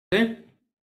Okay,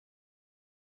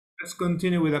 let's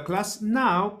continue with the class.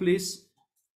 Now, please,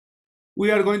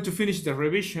 we are going to finish the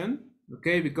revision,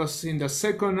 okay, because in the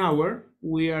second hour,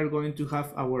 we are going to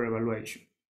have our evaluation.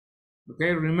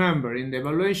 Okay, remember, in the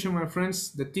evaluation, my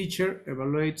friends, the teacher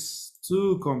evaluates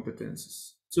two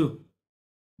competences. Two.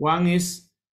 One is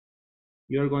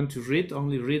you're going to read,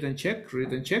 only read and check,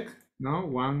 no,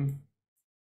 one.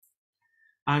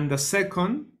 And the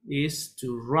second is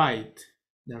to write,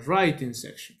 the writing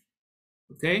section,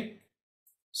 okay?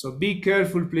 So be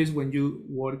careful, please, when you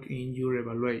work in your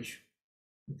evaluation.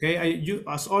 Okay,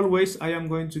 as always, I am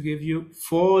going to give you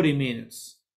 40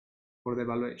 minutes for the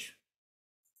evaluation.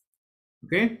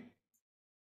 Okay?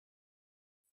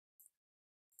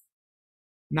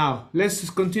 Now, let's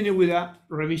continue with a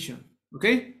revision.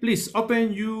 Okay? Please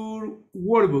open your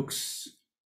workbooks.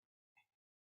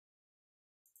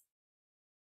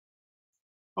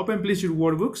 Open, please, your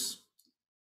workbooks.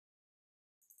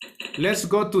 Let's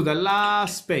go to the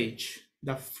last page,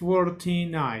 the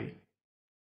 49.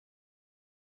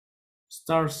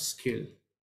 Start skill.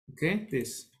 Okay,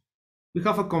 this. We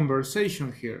have a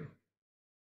conversation here.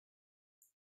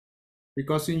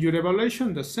 Because in your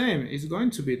evaluation, the same is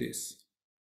going to be this.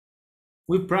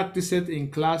 We practice it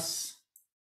in class,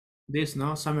 this,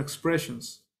 no? Some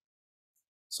expressions.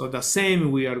 So the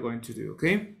same we are going to do,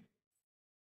 okay?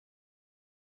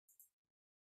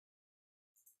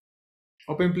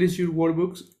 Open, please, your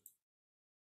workbooks,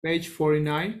 page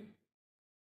 49.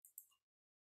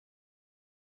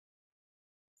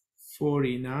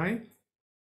 49.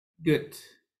 Good.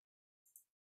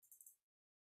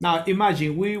 Now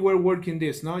imagine we were working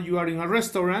this, no? You are in a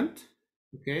restaurant,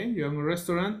 okay? You're in a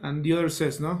restaurant and the other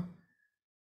says, no?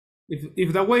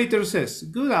 If the waiter says,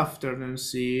 good afternoon,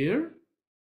 sir,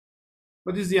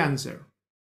 what is the answer?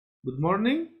 Good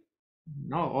morning?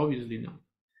 No, obviously no.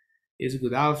 It's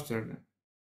good afternoon.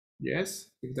 Yes?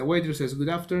 If the waiter says, good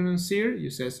afternoon, sir, you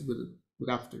says, good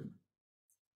afternoon.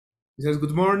 He says,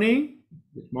 good morning,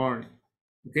 good morning.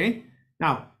 Okay?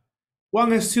 Now,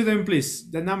 one student, please,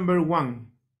 the number 1.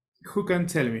 Who can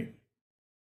tell me?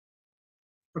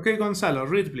 Okay, Gonzalo,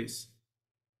 read, please.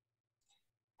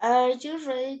 Are you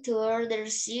ready to order,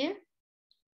 sir?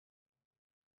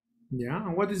 Yeah,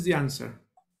 and what is the answer?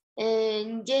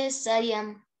 Yes, I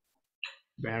am.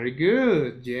 Very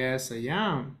good. Yes, I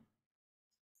am.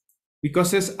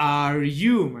 Because it's are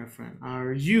you, my friend?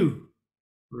 Are you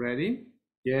ready?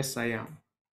 Yes, I am.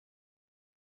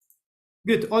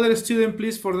 Good. Other student,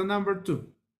 please, for the number 2.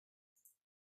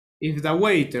 If the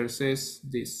waiter says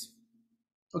this.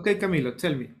 Okay, Camilo,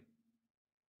 tell me.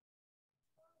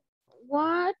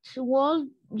 What would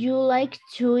you like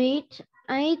to eat?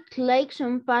 I'd like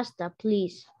some pasta,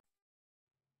 please.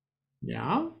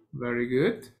 Yeah, very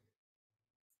good.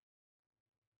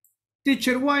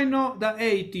 Teacher, why not the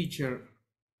A, teacher?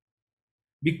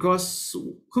 Because,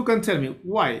 who can tell me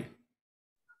why?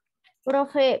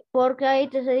 Profe, porque ahí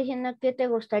te estoy diciendo que te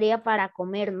gustaría para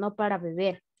comer, no para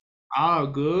beber. Ah,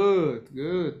 good,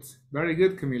 good. Very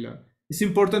good, Camila. It's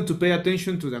important to pay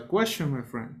attention to the question, my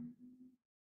friend.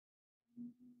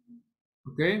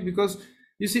 Okay, because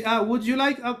you see, would you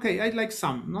like, okay, I'd like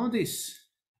some, no this.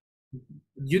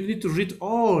 You need to read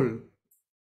all,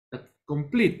 that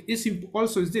complete. It's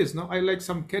also is this, no? I like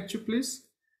some ketchup, please.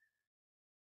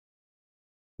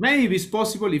 Maybe it's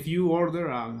possible if you order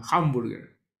a hamburger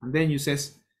and then you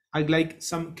says, I'd like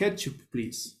some ketchup,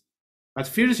 please. But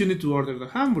first you need to order the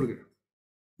hamburger.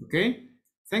 Okay?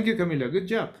 Thank you, Camila. Good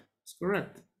job. It's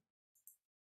correct.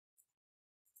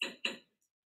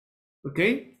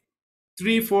 Okay?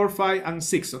 3, 4, 5, and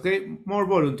 6. Okay? More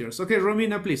volunteers. Okay,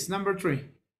 Romina, please. Number 3.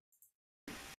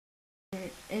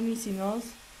 Anything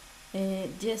else?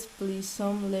 Yes, please,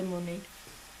 some lemonade.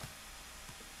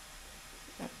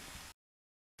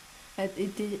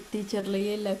 Teacher,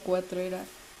 leí la 4 era.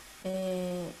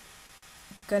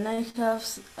 Can I have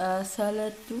a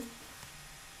salad too?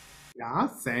 Yeah,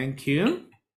 thank you.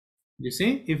 You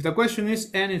see, if the question is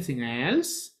anything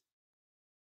else,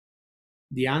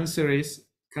 the answer is,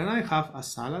 can I have a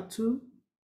salad too?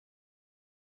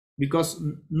 Because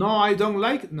no, I don't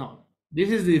like, no. This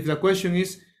is if the question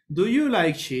is, do you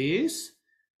like cheese?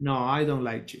 No, I don't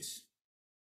like cheese.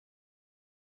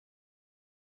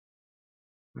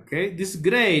 Okay, this is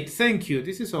great. Thank you.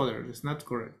 This is other. It's not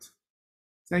correct.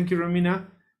 Thank you, Romina.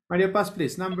 Maria Paz,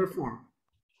 please. Number 4.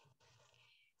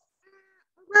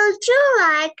 Would you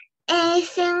like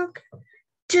anything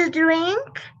to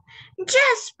drink?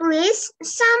 Yes, please.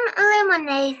 Some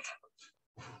lemonade.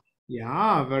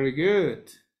 Yeah, very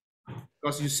good.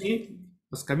 Because you see,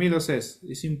 as Camilo says,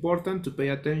 it's important to pay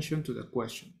attention to the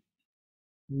question.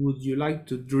 Would you like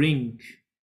to drink?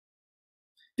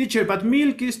 Teacher, but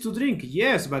milk is to drink.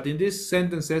 Yes, but in this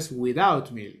sentence says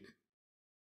without milk.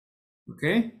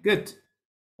 Okay, good.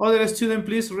 Other student,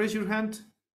 please raise your hand.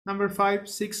 Number 5,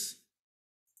 6,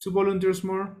 2 volunteers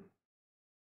more.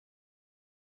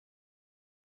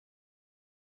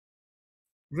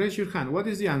 Raise your hand. What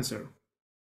is the answer?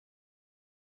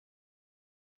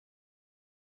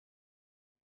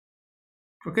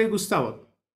 Okay, Gustavo.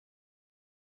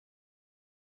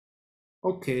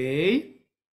 Okay.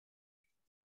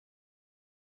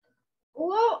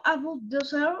 Well, about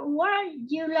dessert, what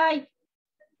you like?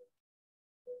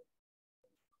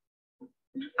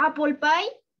 Apple pie?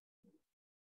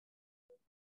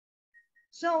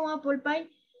 So, apple pie.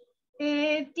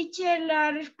 Teacher,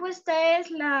 la respuesta es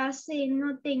la C,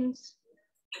 no things.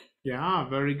 Yeah,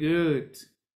 very good.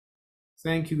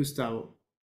 Thank you, Gustavo.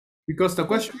 Because the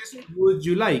question is, would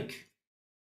you like?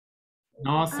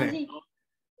 Nothing. Así.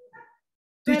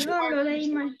 Teacher, Perdón, lo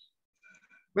leí mal.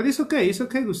 but it's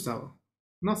okay, Gustavo.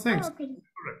 No thanks. Ah, okay.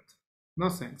 Correct. No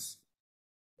thanks.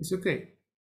 It's okay.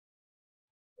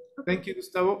 Thank you,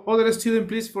 Gustavo. Other student,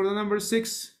 please, for the number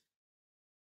 6.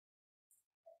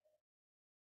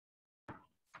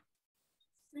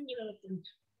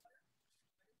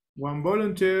 One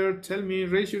volunteer, tell me,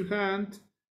 raise your hand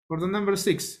for the number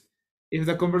 6. If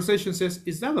the conversation says,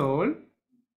 is that all?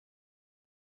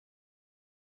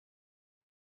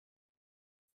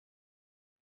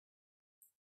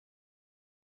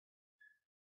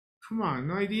 Come on,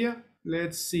 no idea?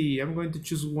 Let's see, I'm going to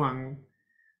choose one.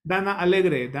 Dana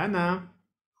Alegre, Dana,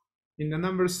 in the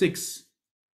number 6.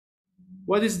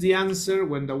 What is the answer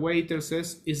when the waiter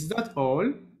says, is that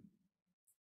all?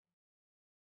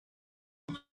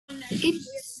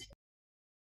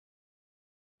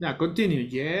 Yeah, continue,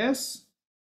 yes.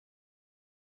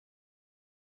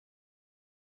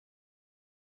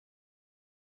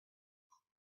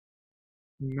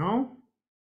 No.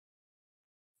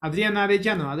 Adriana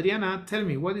Arellano, Adriana, tell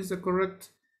me, what is the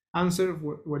correct answer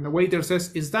when the waiter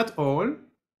says, is that all?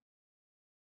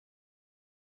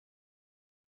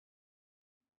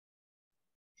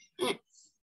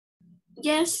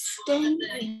 Yes, thank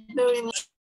you very much.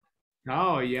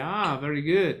 Oh, yeah, very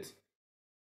good.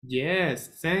 Yes,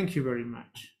 thank you very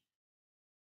much.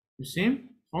 You see,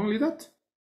 only that.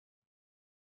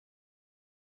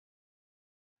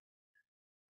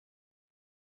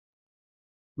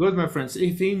 Good, my friends.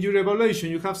 If in your evaluation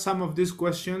you have some of these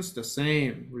questions, the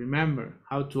same, remember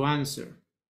how to answer.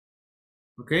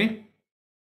 Okay?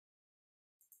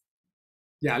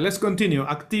 Yeah, let's continue.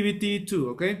 Activity 2,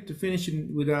 okay? To finish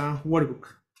with a workbook.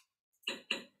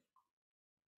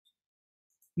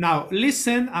 Now,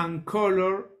 listen and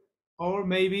color or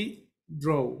maybe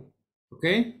draw,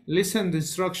 okay? Listen the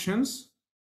instructions.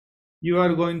 You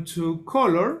are going to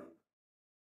color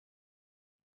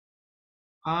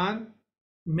and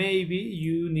maybe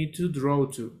you need to draw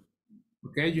too,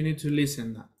 okay? You need to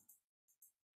listen now.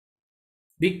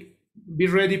 Be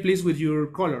ready, please, with your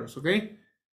colors, okay?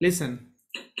 Listen.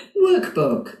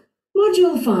 Workbook,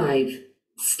 Module 5,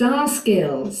 Star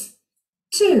Skills.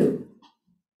 2.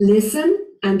 Listen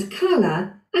and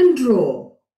colour and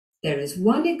draw. There is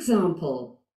one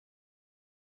example.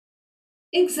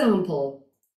 Example.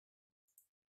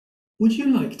 Would you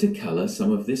like to colour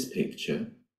some of this picture?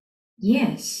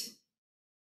 Yes.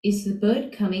 Is the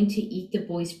bird coming to eat the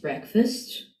boy's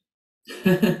breakfast?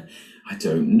 I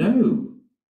don't know.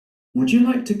 Would you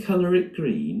like to colour it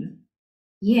green?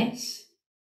 Yes.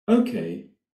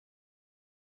 Okay.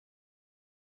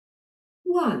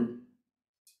 1.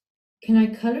 Can I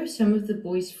colour some of the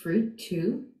boy's fruit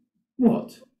too?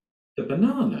 What? The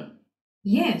banana?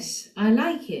 Yes, I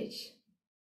like it.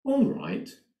 All right.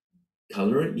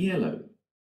 Colour it yellow.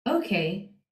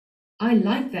 Okay. I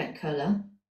like that colour.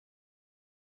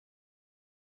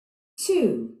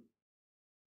 2.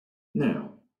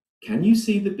 Now, can you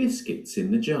see the biscuits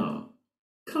in the jar?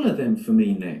 Colour them for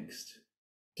me next.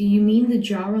 Do you mean the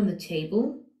jar on the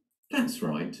table? That's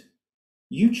right.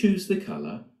 You choose the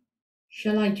colour.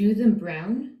 Shall I do them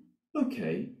brown?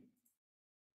 Okay.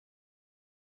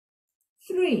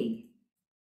 3.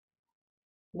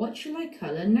 What shall I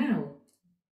colour now?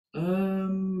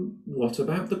 What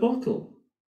about the bottle?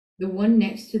 The one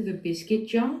next to the biscuit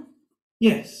jar?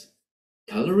 Yes.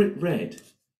 Colour it red.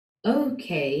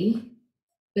 Okay.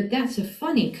 But that's a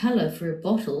funny colour for a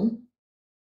bottle.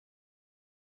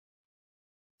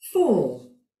 4.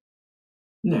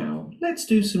 Now, let's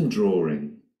do some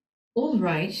drawing. All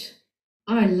right.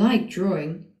 I like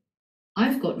drawing.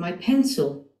 I've got my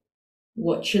pencil.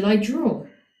 What shall I draw?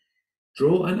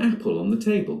 Draw an apple on the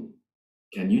table.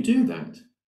 Can you do that?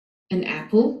 An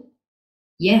apple?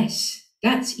 Yes,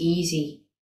 that's easy.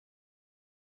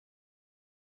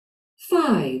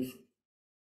 5.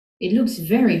 It looks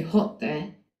very hot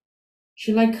there.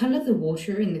 Shall I colour the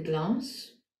water in the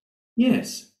glass?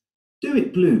 Yes. Do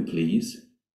it blue, please.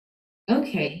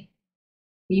 Okay.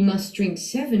 We must drink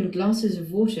 7 glasses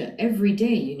of water every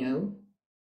day, you know.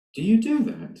 Do you do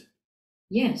that?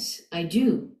 Yes, I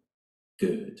do.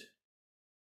 Good.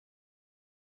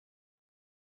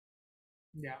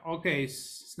 Yeah, okay,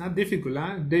 it's not difficult,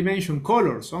 huh? They mention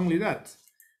colors, only that.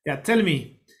 Yeah, tell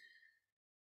me,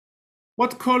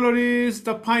 what color is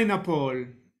the pineapple?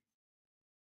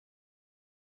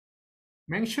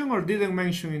 Mention or didn't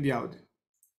mention in the audio?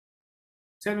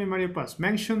 Tell me, Maria Paz,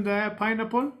 mention the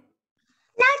pineapple?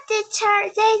 No, teacher,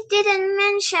 they didn't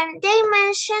mention. They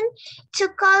mentioned to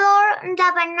color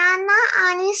the banana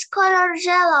and it's color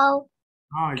yellow.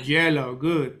 Ah, yellow,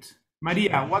 good.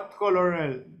 Maria, what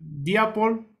color? The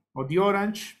apple or the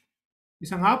orange?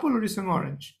 Is an apple or is an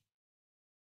orange?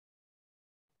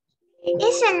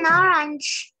 It's an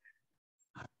orange.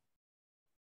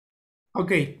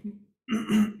 Okay.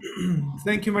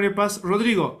 Thank you, Maria Paz.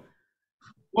 Rodrigo,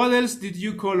 what else did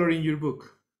you color in your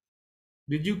book?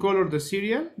 Did you color the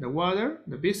cereal, the water,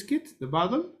 the biscuit, the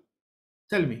bottle?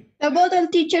 Tell me. The bottle,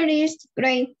 teacher, is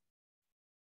gray.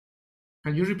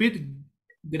 Can you repeat?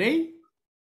 Gray?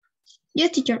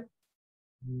 Yes, teacher.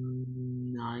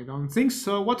 I don't think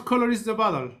so. What color is the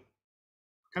bottle?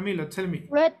 Camilo, tell me.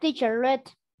 Red, teacher,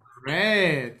 red.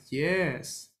 Red,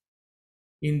 yes.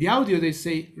 In the audio, they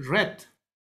say red.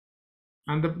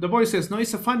 And the boy says, no,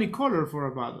 it's a funny color for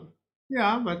a bottle.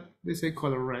 Yeah, but they say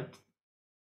color red.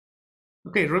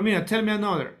 Okay, Romina, tell me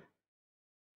another.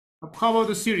 How about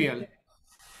the cereal?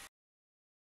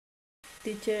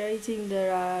 Teacher, I think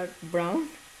there are brown.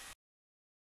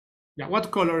 Yeah,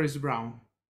 what color is brown?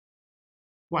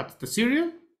 What, the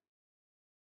cereal?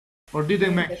 Or did they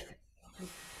mention?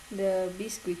 The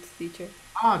biscuits, teacher.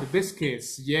 Ah, the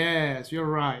biscuits. Yes, you're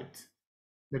right.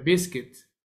 The biscuit.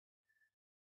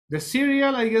 The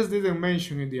cereal, I guess, didn't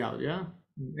mention in the audio,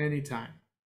 yeah? Anytime.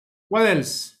 What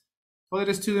else?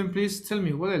 Other student, please tell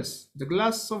me, what else? The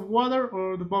glass of water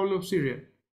or the bowl of cereal?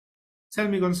 Tell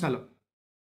me, Gonzalo.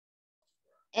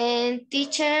 And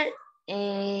teacher,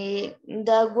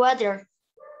 the water,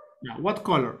 Yeah, what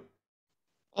color?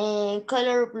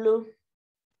 color blue.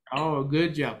 Oh,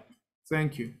 good job.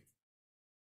 Thank you.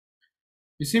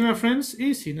 You see, my friends,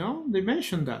 easy, no? They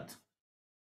mentioned that.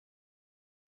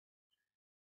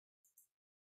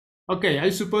 Okay, I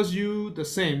suppose you the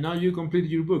same. Now you complete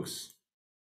your books.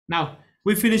 Now,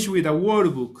 we finish with a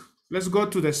workbook. Let's go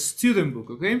to the student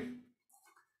book, okay?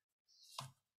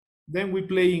 Then we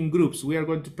play in groups. We are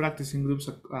going to practice in groups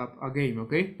a game,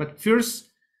 okay? But first,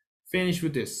 finish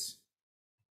with this.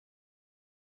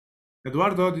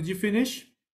 Eduardo, did you finish?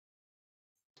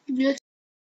 Yes.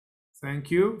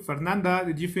 Thank you. Fernanda,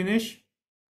 did you finish?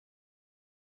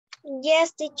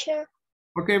 Yes, teacher.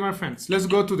 Okay, my friends, let's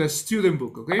go to the student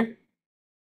book, okay?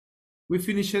 We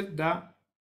finished the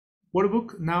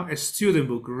workbook, now a student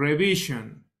book,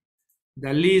 revision,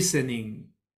 the listening.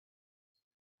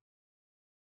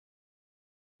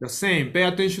 The same, pay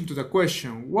attention to the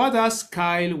question. What does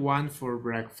Kyle want for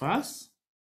breakfast?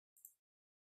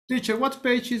 Teacher, what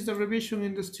page is the revision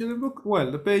in the student book?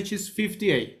 Well, the page is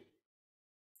 50A.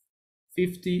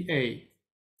 50A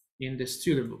in the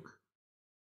student book.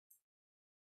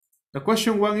 The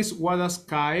question 1 is, what does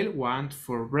Kyle want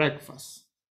for breakfast?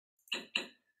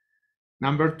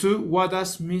 Number 2, what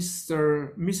does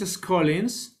Mrs.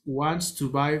 Collins wants to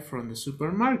buy from the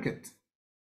supermarket?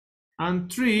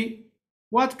 And 3,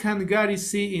 what can Gary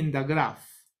see in the graph?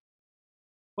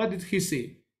 What did he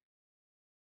see?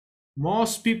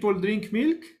 Most people drink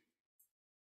milk?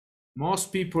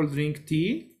 Most people drink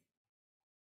tea?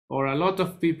 Or a lot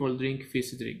of people drink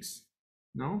fizzy drinks?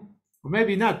 No? Or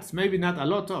maybe not a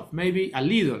lot of, maybe a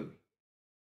little.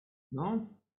 No?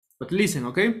 But listen,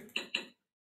 okay?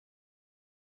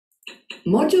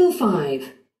 Module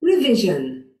 5,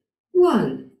 Revision.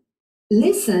 1.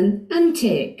 Listen and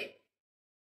tick.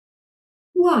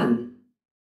 1.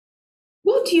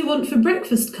 What do you want for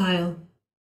breakfast, Kyle?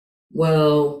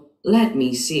 Well, let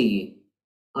me see.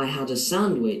 I had a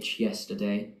sandwich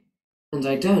yesterday, and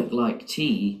I don't like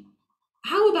tea.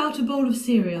 How about a bowl of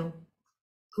cereal?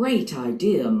 Great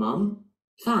idea, Mum.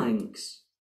 Thanks.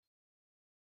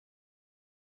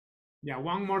 Yeah,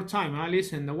 one more time,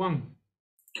 listen, the one.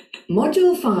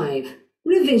 Module 5,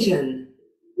 Revision.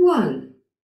 1.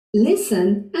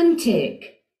 Listen and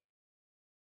tick.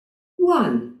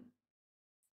 1.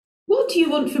 What do you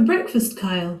want for breakfast,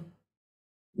 Kyle?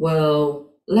 Well,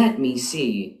 let me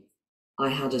see. I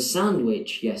had a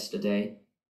sandwich yesterday,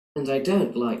 and I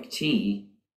don't like tea.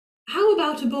 How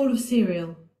about a bowl of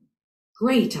cereal?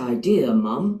 Great idea,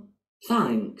 Mum.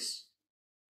 Thanks.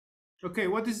 Okay,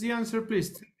 what is the answer,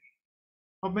 please?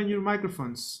 Open your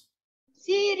microphones.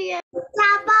 Cereal.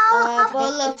 A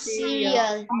bowl of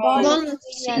cereal. Bowl of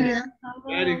cereal.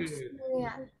 Very good.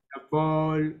 A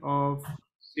bowl of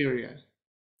cereal.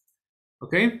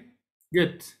 Okay,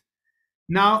 good.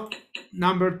 Now,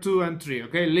 number 2 and 3.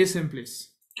 Okay, listen,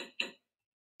 please.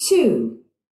 2.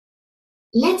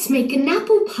 Let's make an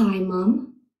apple pie,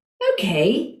 Mum.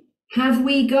 Okay. Have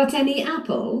we got any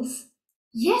apples?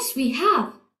 Yes, we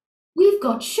have. We've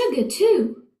got sugar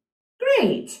too.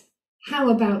 Great. How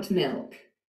about milk?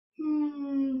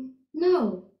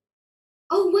 No.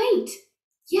 Oh, wait.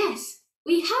 Yes,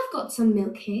 we have got some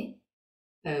milk here.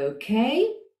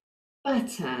 Okay.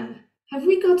 Butter. Have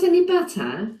we got any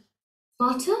butter?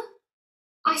 Butter?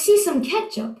 I see some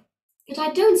ketchup, but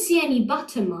I don't see any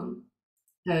butter, Mum.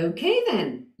 Okay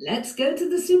then, let's go to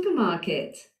the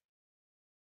supermarket.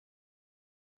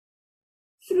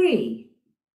 3.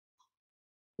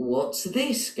 What's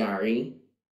this, Gary?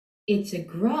 It's a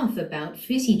graph about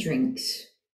fizzy drinks.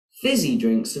 Fizzy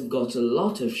drinks have got a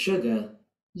lot of sugar.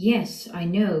 Yes, I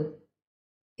know.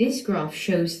 This graph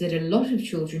shows that a lot of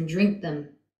children drink them.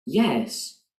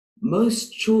 Yes,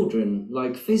 most children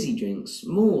like fizzy drinks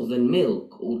more than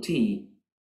milk or tea.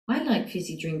 I like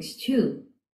fizzy drinks too,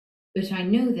 but I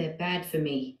know they're bad for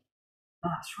me.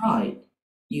 That's right.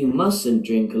 You mustn't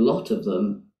drink a lot of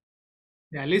them.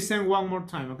 Yeah, listen one more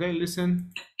time, okay?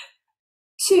 Listen.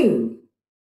 2.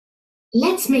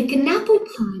 Let's make an apple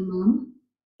pie, Mum.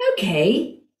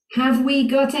 Okay. Have we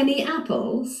got any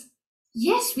apples?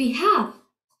 Yes, we have.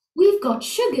 We've got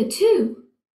sugar too.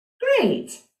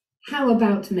 Great. How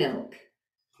about milk?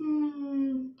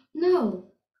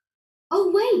 No.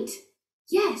 Oh, wait.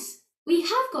 Yes, we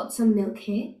have got some milk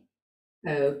here.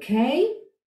 Okay.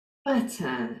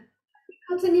 Butter.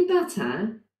 Got any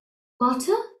butter?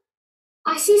 Butter?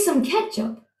 I see some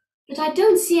ketchup, but I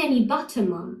don't see any butter,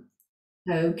 Mum.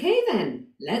 Okay then,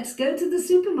 let's go to the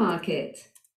supermarket.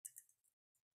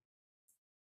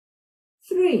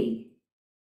 3.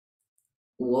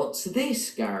 What's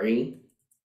this, Gary?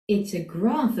 It's a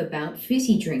graph about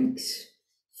fizzy drinks.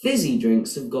 Fizzy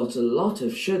drinks have got a lot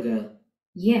of sugar.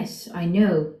 Yes, I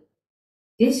know.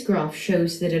 This graph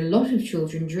shows that a lot of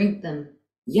children drink them.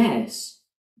 Yes,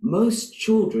 most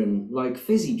children like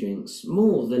fizzy drinks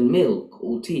more than milk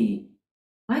or tea.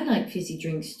 I like fizzy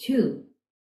drinks too,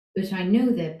 but I know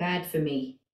they're bad for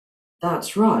me.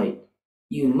 That's right.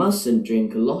 You mustn't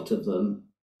drink a lot of them.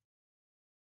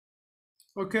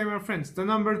 Okay, my friends, the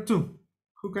number 2.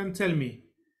 Who can tell me?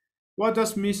 What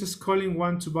does Mrs. Collins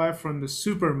want to buy from the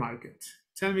supermarket?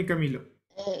 Tell me, Camilo.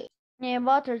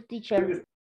 Butter, teacher.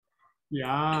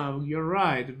 Yeah, you're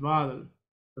right. The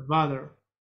butter.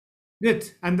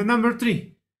 Good. And the number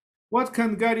 3. What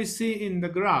can Gary see in the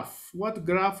graph? What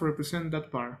graph represents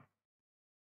that part?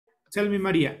 Tell me,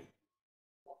 Maria.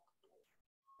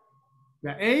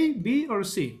 The A, B, or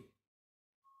C?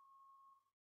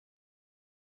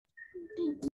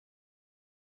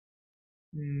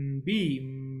 B.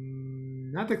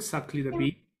 Not exactly the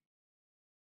B.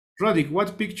 Rodic,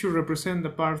 what picture represents the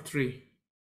part 3?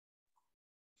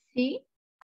 C.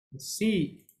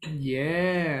 C.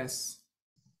 Yes.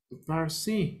 The part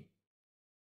C.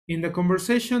 In the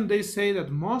conversation, they say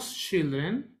that most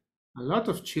children, a lot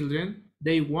of children,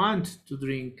 they want to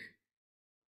drink.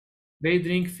 They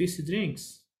drink fizzy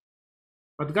drinks.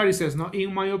 But Gary says, no,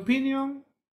 in my opinion,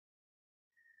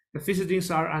 the fizzy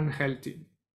drinks are unhealthy.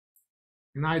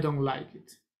 And I don't like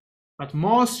it. But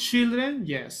most children,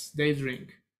 yes, they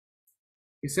drink.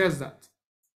 He says that.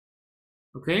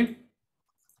 Okay?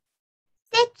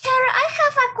 Teacher, I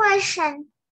have a question.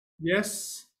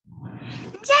 Yes.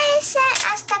 Ya hice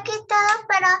hasta aquí todo,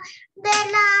 pero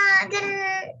del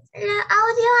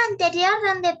audio anterior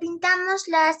donde pintamos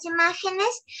las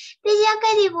imágenes, pidió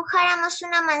que dibujáramos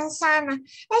una manzana.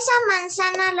 ¿Esa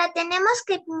manzana la tenemos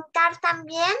que pintar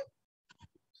también?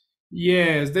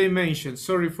 Yes, they mentioned.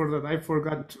 Sorry for that. I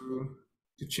forgot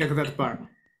to check that part.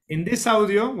 In this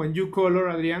audio, when you color,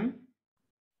 Adrian,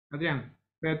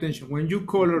 pay attention. When you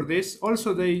color this,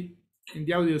 also in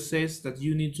the audio says that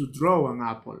you need to draw an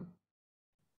apple.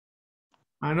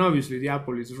 And obviously the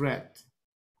apple is red.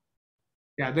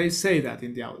 Yeah, they say that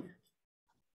in the audio.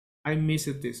 I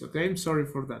missed this, okay? I'm sorry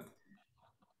for that.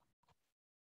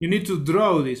 You need to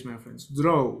draw this, my friends.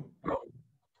 Draw.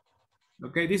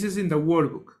 Okay, this is in the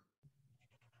workbook.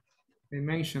 They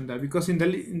mentioned that because in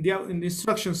the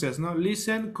instruction says, no,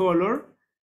 listen, color,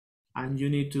 and you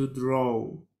need to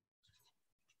draw.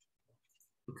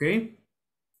 Okay?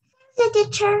 The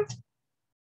teacher.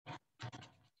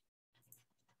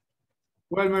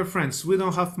 Well, my friends, we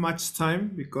don't have much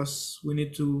time because we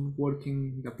need to work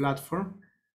in the platform.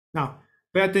 Now,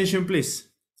 pay attention, please.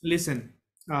 Listen.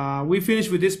 We finished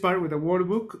with this part with a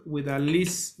workbook, with a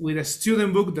list, with a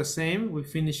student book, the same. We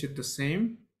finished it the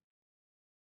same.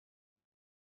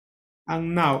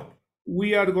 And now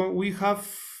we have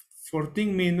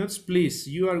 14 minutes. Please,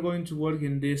 you are going to work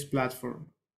in this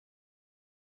platform.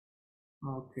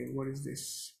 Okay, what is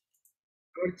this?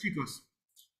 A ver, chicos.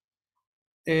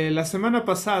 La semana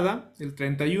pasada, el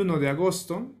 31 de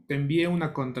agosto, te envié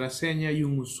una contraseña y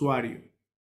un usuario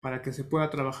para que se pueda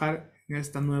trabajar en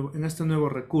este nuevo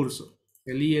recurso,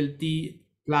 el ELT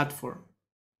Platform.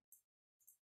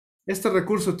 Este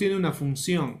recurso tiene una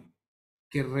función,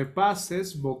 que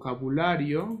repases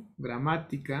vocabulario,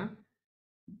 gramática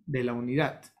de la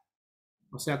unidad.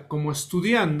 O sea, como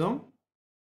estudiando,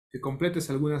 que completes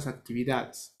algunas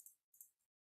actividades.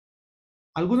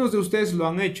 Algunos de ustedes lo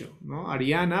han hecho, ¿no?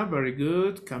 Ariana, very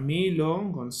good. Camilo,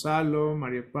 Gonzalo,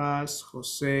 María Paz,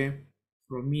 José,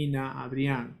 Romina,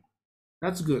 Adrián.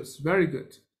 That's good, very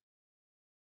good.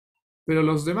 Pero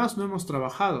los demás no hemos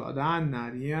trabajado. Dana,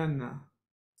 Ariana,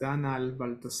 Dana,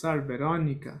 Baltasar,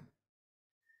 Verónica.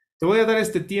 Te voy a dar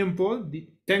este tiempo,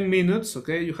 10 minutes,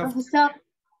 okay? You have Profesor,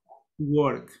 to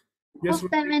work. Yes,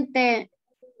 justamente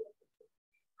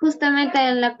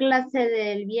en la clase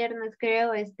del viernes,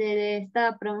 creo,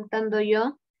 estaba preguntando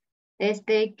yo,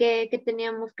 qué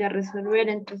teníamos que resolver,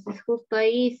 entonces justo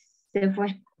ahí se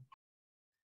fue.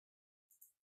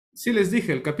 sí les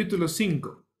dije, el capítulo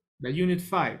 5, la Unit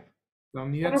 5, la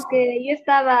unidad. Creo que yo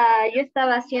estaba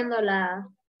haciendo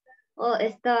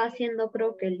estaba haciendo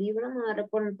creo que el libro, no me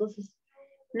recuerdo, entonces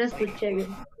no escuché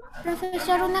bien.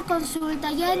 Profesor, una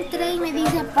consulta. Ya entré y me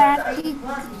dice practice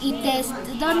y test.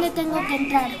 ¿Dónde tengo que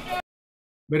entrar?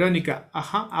 Verónica,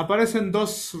 ajá, aparecen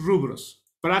dos rubros,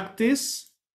 practice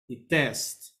y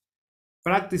test.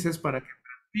 Practice es para que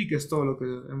practiques todo lo que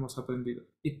hemos aprendido.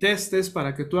 Y test es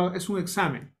para que es un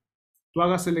examen. Tú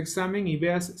hagas el examen y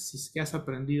veas si es que has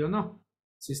aprendido o no.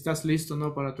 Si estás listo o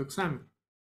no para tu examen.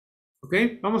 ¿Ok?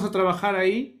 Vamos a trabajar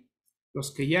ahí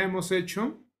los que ya hemos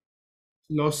hecho.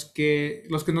 Los que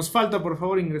nos falta, por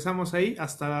favor, ingresamos ahí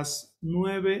hasta las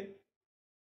 9,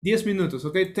 10 minutos,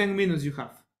 ¿ok? 10 minutes you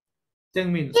have.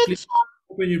 10 minutes. Please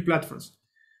open your platforms.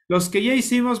 Los que ya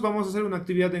hicimos, vamos a hacer una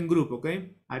actividad en grupo, ¿ok?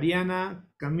 Ariana,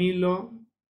 Camilo,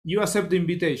 you accept the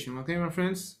invitation, ¿ok, my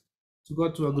friends? To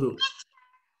go to a group.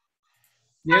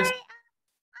 Yes?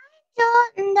 The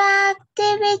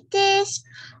activities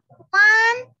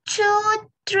 1,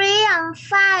 2, 3 and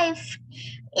 5.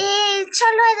 Y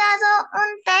solo he dado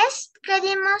un test que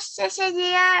dimos ese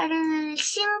día, el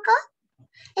 5.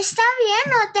 ¿Está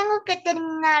bien o tengo que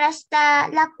terminar hasta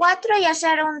la 4 y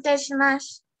hacer un test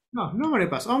más? No, no me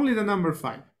pasa. Only the number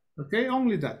 5. Okay,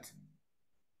 only that.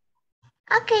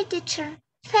 Okay, teacher.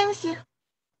 Thank you.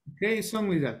 Okay, it's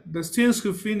only that. The students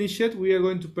who finish it, we are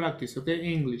going to practice, okay,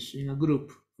 English in a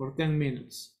group for 10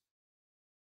 minutes.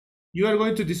 You are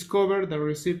going to discover the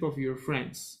recipe of your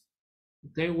friends.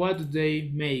 Okay, what do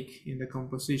they make in the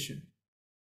composition?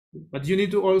 But you need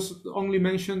to also only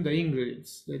mention the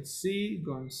ingredients. Let's see,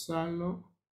 Gonzalo.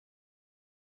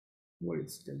 Where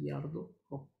is Gallardo?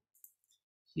 Oh.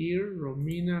 Here,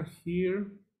 Romina, here.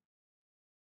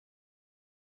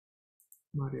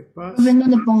 María Paz.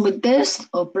 ¿Dónde pongo test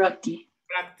o practice?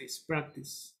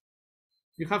 Practice.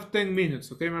 You have 10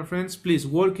 minutes, okay, my friends? Please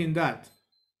work in that.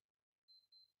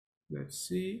 Let's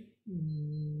see.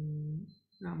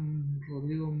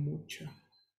 Rodrigo Mucha.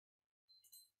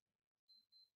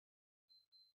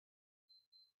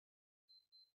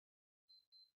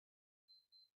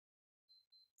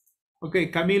 Okay,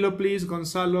 Camilo, please.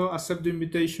 Gonzalo, accept the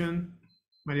invitation.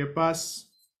 María Paz,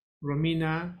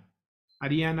 Romina,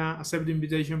 Ariana, accept the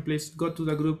invitation, please. Go to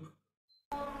the group.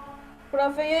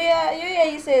 Profe, yo ya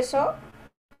hice eso.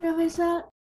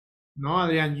 Profesor. No,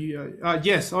 Adrián,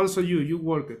 yes, also you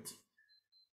work it.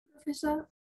 Profesor.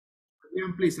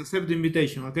 Adrián, please accept the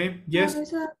invitation, okay? Yes.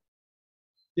 Profesor.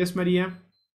 Yes, María.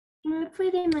 ¿Me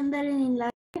puede mandar el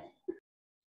enlace?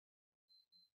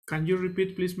 Can you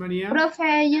repeat, please, María?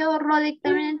 Profe, yo, Rodic,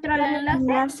 también entró al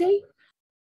enlace.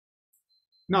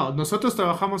 No, nosotros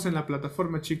trabajamos en la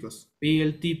plataforma, chicos.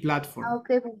 ELT Platform.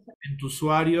 Okay. En tu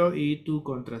usuario y tu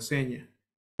contraseña.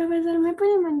 Profesor, ¿me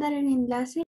puede mandar el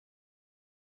enlace?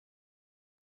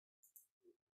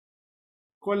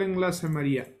 ¿Cuál enlace,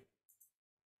 María?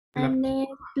 De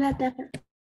plataforma.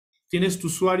 ¿Tienes tu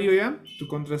usuario ya? ¿Tu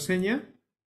contraseña?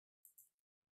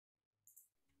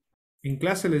 En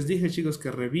clase les dije, chicos, que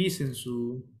revisen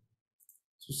su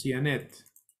CIANET.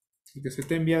 Y que se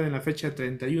te ha enviado en la fecha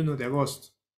 31 de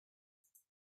agosto.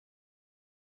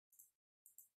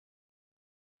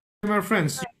 my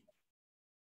friends,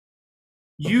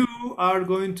 you are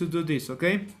going to do this,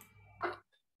 okay?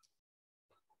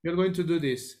 You're going to do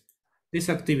this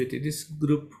activity, this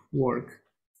group work.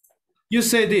 You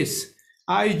say this,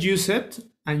 I use it,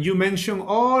 and you mention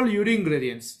all your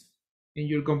ingredients in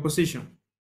your composition.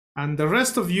 And the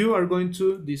rest of you are going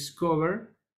to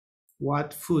discover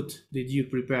what food did you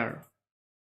prepare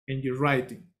in your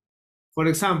writing. For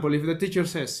example, if the teacher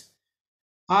says,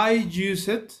 I use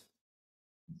it,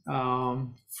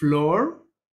 flour,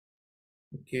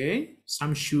 okay,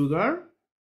 some sugar,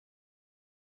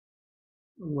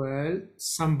 well,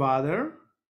 some butter,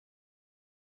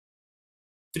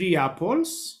 3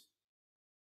 apples,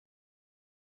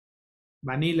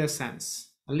 vanilla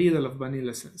essence, a little of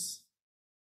vanilla essence.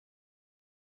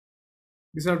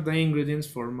 These are the ingredients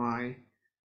for my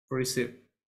recipe.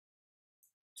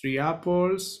 3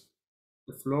 apples,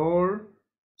 the flour,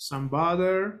 some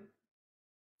butter,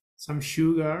 some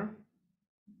sugar.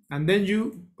 And then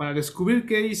you, para descubrir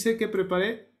qué hice, qué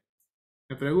preparé,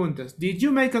 me preguntas, did you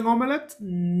make an omelette?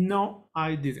 No,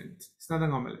 I didn't. It's not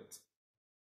an omelette.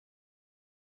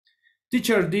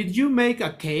 Teacher, did you make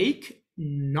a cake?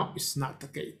 No, it's not a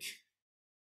cake.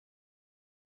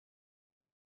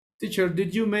 Teacher,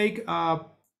 did you make a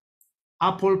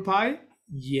apple pie?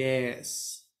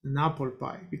 Yes, an apple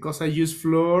pie, because I use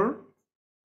flour,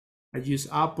 I use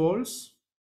apples,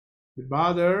 the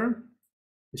butter,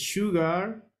 the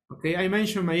sugar. Okay, I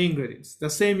mentioned my ingredients. The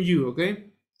same you,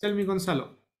 okay? Tell me,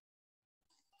 Gonzalo.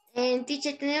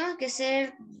 Teacher, ¿tenemos que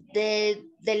ser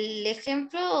del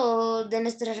ejemplo o de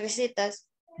nuestras recetas?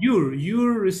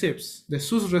 Your recipes, de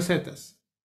sus recetas.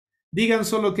 Digan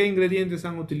solo qué ingredientes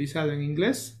han utilizado en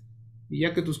inglés y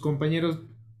ya que tus compañeros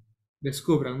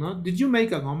descubran, ¿no? Did you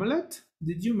make an omelette?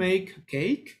 Did you make a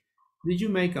cake? Did you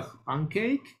make a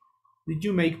pancake? Did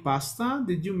you make pasta?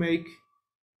 Did you make...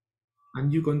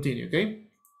 And you continue, okay?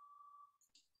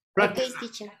 Practice. Okay,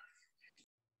 teacher.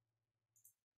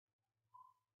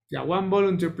 Yeah, one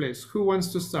volunteer, please. Who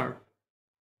wants to start?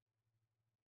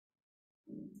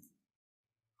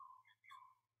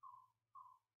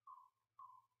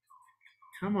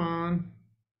 Come on.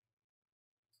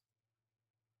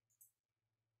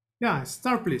 Yeah,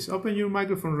 start, please. Open your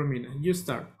microphone, Romina. You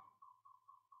start.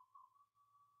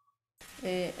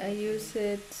 I used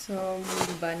some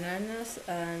bananas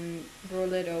and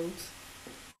rolled oats.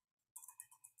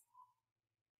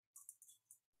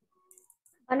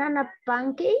 Banana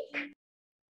pancake?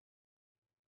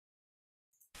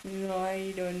 No,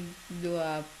 I don't do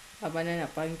a banana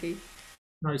pancake.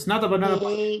 No, it's not a banana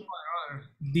pancake.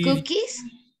 Cookies?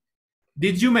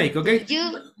 Did you make, okay?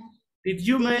 Did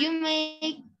you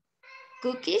make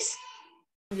cookies?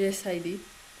 Yes, I did.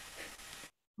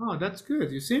 Oh, that's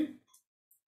good, you see?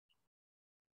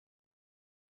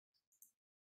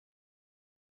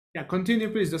 Yeah, continue,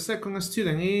 please. The second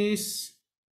student is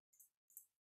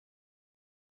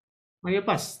Maria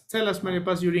Paz. Tell us, Maria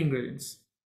Paz, your ingredients.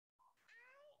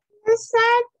 You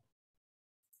said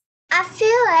a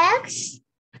few eggs,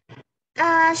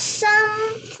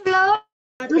 some flour.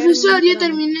 Profesor, ya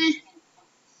terminé.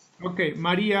 Ok,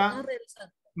 María,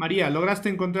 ¿lograste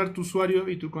encontrar tu usuario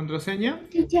y tu contraseña?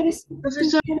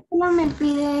 Profesor, no me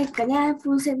pide que ya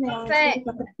puse la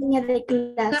contraseña de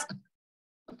clase.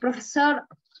 Profesor,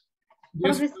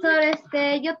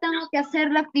 yo tengo que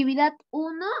hacer la actividad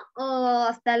 1 o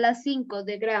hasta las 5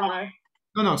 de grammar.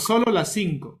 No, solo las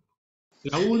 5.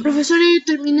 La última. Profesor, ya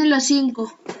terminé las 5.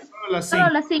 Solo las 5.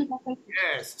 Solo las 5.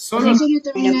 Yes, solo Profesor, ya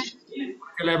terminé.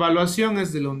 Porque la evaluación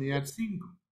es de la unidad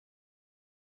 5.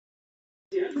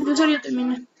 Profesor, ya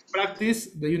terminé.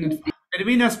 Practice the unit 5.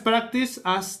 Terminas practice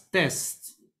as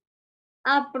test.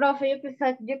 Ah, profe, yo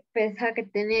pensaba que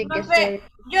tenía que Profe, hacer.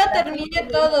 yo terminé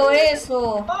todo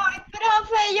eso. Ay,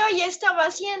 profe, yo ya estaba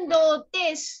haciendo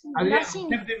test. Adrián,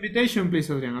 accept the invitation,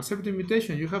 please, Adrián. Accept the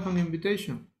invitation. You have an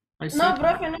invitation. No,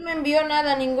 profe, no me envió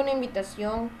nada, ninguna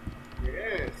invitación.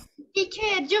 Yes.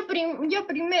 Teacher, yo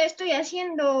primero estoy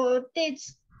haciendo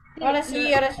test. Ahora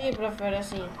sí, profe, ahora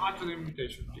sí. After the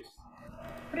invitation, please.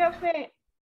 Profe.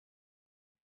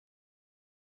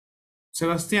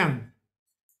 Sebastián,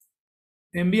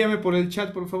 envíame por el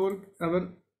chat, por favor. A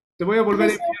ver, te voy a volver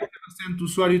a enviar, Sebastián, tu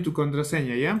usuario y tu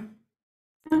contraseña, ¿ya?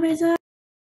 Profesor,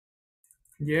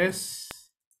 Yes.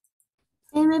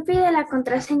 me pide la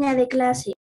contraseña de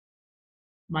clase.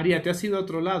 María, te has ido a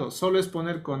otro lado. Solo es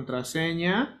poner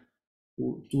contraseña,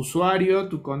 tu usuario,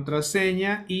 tu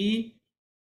contraseña y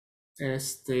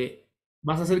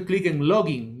vas a hacer clic en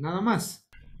login, nada más.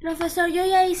 Profesor, yo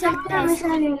ya hice el test. Me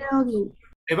sale el login.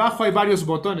 Debajo hay varios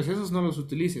botones, esos no los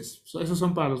utilices, esos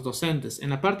son para los docentes. En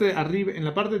la parte de arriba, en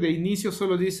la parte de inicio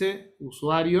solo dice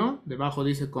usuario, debajo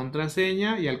dice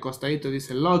contraseña y al costadito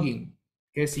dice login,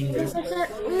 que es inglés. Profesor,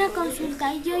 una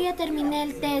consulta, yo ya terminé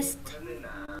el test.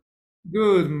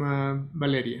 Good,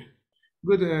 Valeria.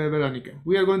 Good, Verónica.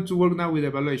 We are going to work now with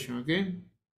evaluation, okay?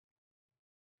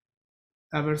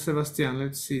 A ver, Sebastián,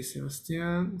 let's see,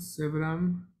 Sebastián,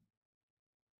 Sebram.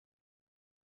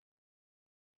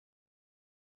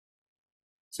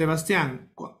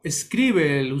 Sebastián,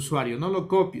 escribe el usuario, no lo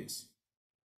copies.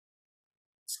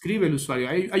 Escribe el usuario.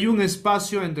 Hay un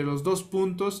espacio entre los dos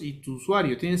puntos y tu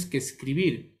usuario. Tienes que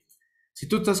escribir. Si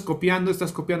tú estás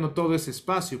copiando todo ese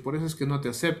espacio. Por eso es que no te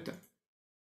acepta.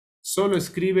 Solo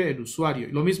escribe el usuario.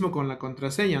 Lo mismo con la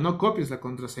contraseña. No copies la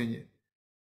contraseña.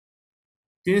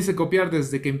 Tienes que copiar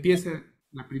desde que empiece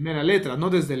la primera letra, no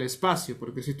desde el espacio.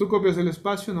 Porque si tú copias el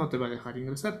espacio, no te va a dejar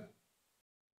ingresar.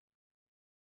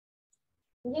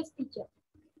 Yes, teacher.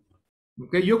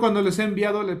 Okay, yo cuando les he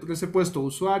enviado les he puesto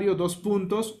usuario, 2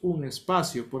 puntos, un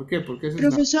espacio. ¿Por qué? Porque ese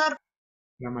Profesor,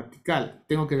 es gramatical.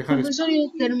 Tengo que dejar profesor,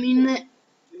 espacio. yo terminé.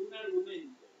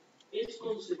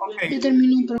 Okay. Yo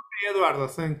terminé. Eduardo,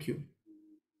 thank you.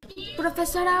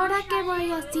 Profesor, ¿ahora qué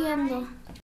voy haciendo?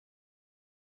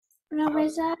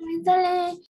 Profesor,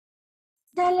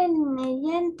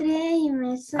 ya entré y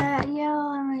me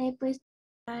salió, me he puesto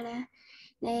para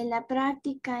la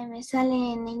práctica y me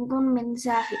sale ningún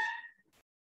mensaje.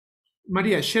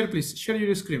 María, share please, share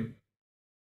your screen.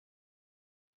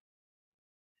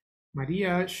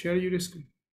 María, share your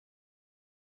screen.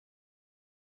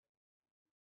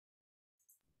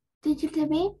 ¿Teacher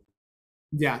TV?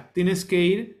 Ya, tienes que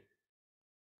ir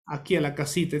aquí a la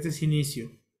casita, este es inicio.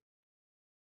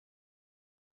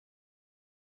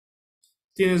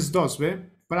 Tienes 2, ¿ve?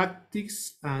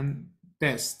 Practice and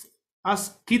test.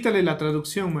 Quítale la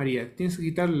traducción, María. Tienes que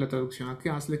quitarle la traducción. Aquí,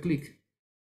 hazle clic.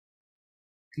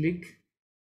 Clic.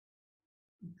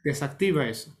 Desactiva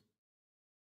eso.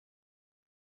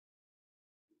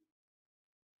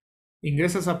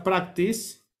 Ingresas a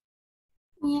Practice.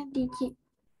 Ya, teacher.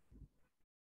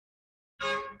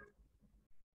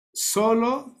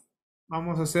 Solo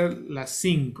vamos a hacer las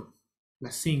 5.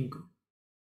 Las 5.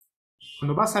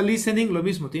 Cuando vas a Listening, lo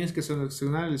mismo. Tienes que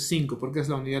seleccionar el 5 porque es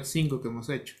la unidad 5 que hemos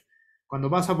hecho. Cuando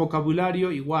vas a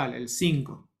vocabulario, igual, el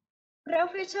 5.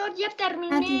 Profesor, ya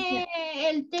terminé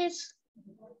el test.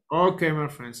 Ok, my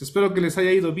friends. Espero que les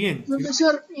haya ido bien.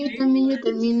 Profesor, yo también ya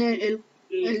terminé el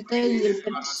test del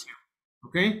test.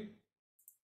 Ok.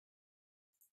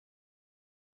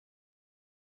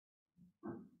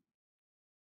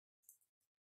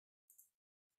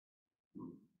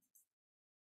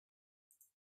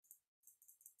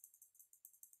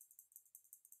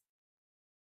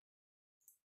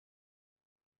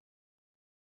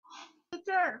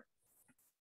 Teacher,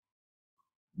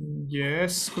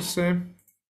 Yes, José.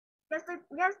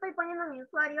 ya estoy poniendo mi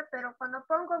usuario, pero cuando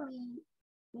pongo mi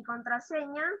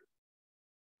contraseña,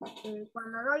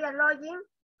 cuando doy a login,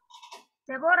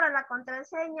 se borra la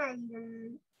contraseña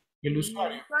y El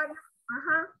usuario.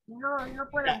 Ajá, no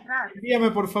puedo entrar.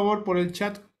 Envíame por favor por el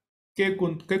chat qué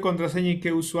contraseña y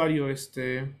qué usuario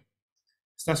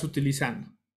estás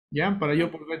utilizando. ¿Ya? Para yo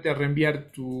volverte a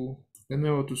reenviar de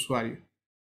nuevo tu usuario.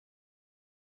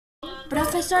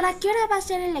 Profesor, ¿a qué hora va a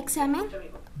ser el examen?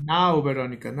 Now,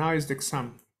 Veronica, now is the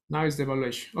exam. Now is the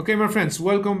evaluation. Okay, my friends,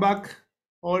 welcome back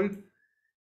all.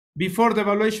 Before the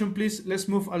evaluation, please, let's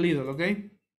move a little,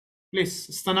 okay?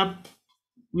 Please, stand up.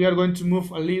 We are going to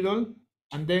move a little,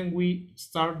 and then we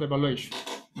start the evaluation,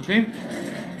 okay?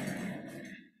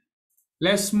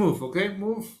 Let's move, okay?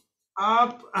 Move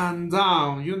up and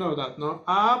down. You know that, no?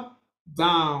 Up,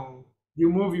 down. You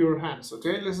move your hands,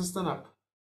 okay? Let's stand up.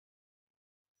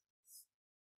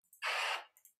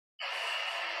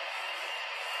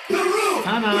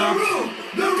 Stand up.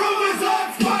 The room is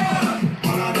on fire.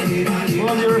 Move your hands.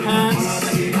 Move your hands.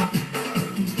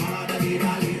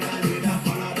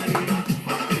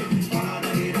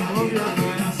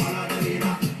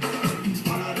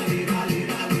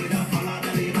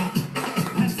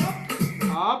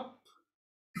 Up.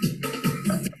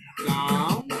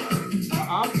 Down.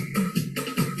 Up.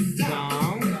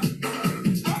 Down.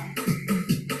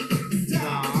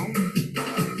 Down.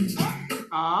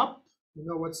 Up. You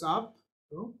know what's up?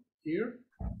 Oh, here.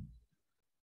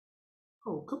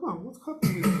 Oh, come on. What's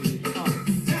happening with me?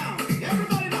 Down.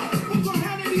 Everybody now. Put your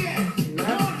hand in the air.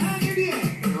 Left. One hand in the air.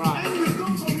 Right. And we go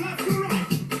from left to right.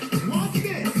 Once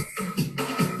again.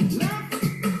 Left.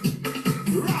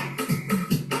 Right.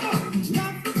 Come on.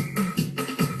 Left.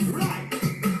 Right.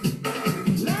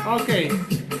 Left. Okay.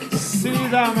 Sit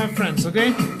down, my friends, okay?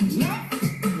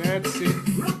 Left. Exit.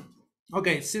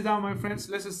 Okay, sit down, my friends.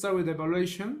 Let's start with the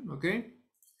evaluation, okay?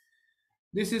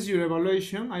 This is your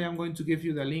evaluation. I am going to give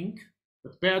you the link.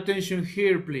 But pay attention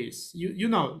here, please. You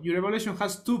know, your evaluation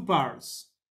has two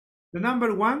parts. The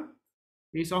number one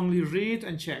is only read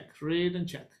and check, read and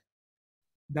check.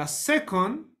 The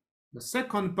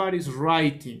second part is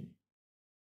writing.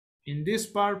 In this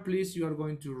part, please, you are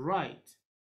going to write,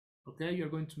 okay? You're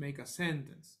going to make a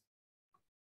sentence.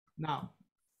 Now,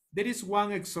 there is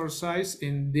one exercise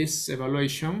in this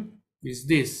evaluation, is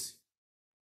this.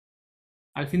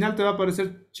 Al final te va a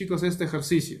aparecer, chicos, este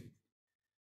ejercicio.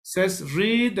 Says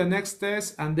read the next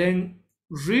test and then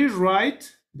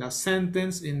rewrite the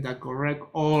sentence in the correct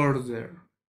order.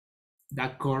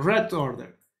 The correct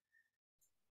order.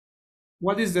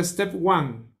 What is the step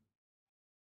one?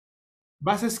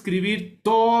 Vas a escribir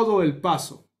todo el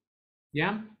paso.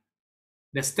 ¿Ya?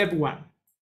 The step one.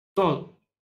 Todo.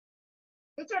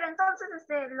 Teacher, entonces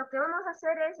lo que vamos a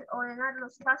hacer es ordenar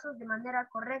los pasos de manera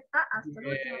correcta hasta el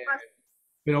último paso.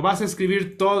 Pero vas a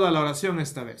escribir toda la oración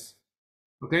esta vez.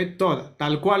 ¿Ok? Toda,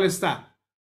 tal cual está.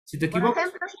 Si te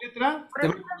equivocas en la letra, te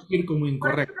va a escribir como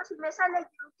incorrecto. Por ejemplo, si me sale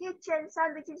kitchen,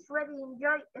 sandwich is ready,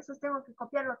 enjoy, eso tengo que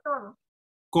copiarlo todo.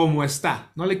 Como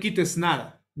está. No le quites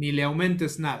nada, ni le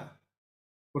aumentes nada.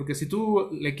 Porque si tú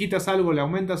le quitas algo, le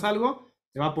aumentas algo,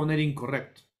 te va a poner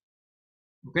incorrecto.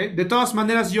 ¿Ok? De todas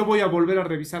maneras, yo voy a volver a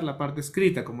revisar la parte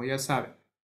escrita, como ya saben.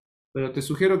 Pero te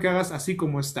sugiero que hagas así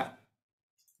como está.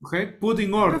 ¿Ok? Put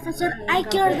in order. Profesor, hay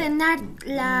que ordenar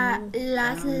la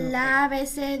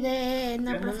ABCD,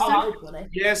 ¿no,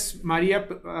 profesor? Yes, María,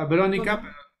 Verónica.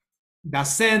 The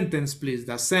sentence, please.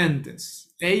 The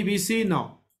sentence. ABC,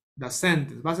 no. The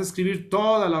sentence. Vas a escribir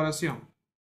toda la oración.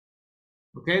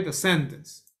 ¿Ok? The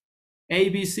sentence.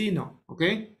 ABC, no. ¿Ok?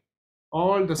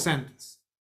 All the sentence.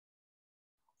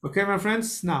 Okay, my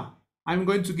friends, now I'm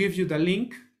going to give you the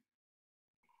link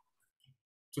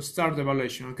to start the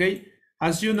evaluation, okay?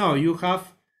 As you know, you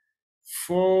have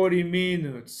 40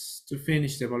 minutes to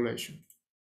finish the evaluation.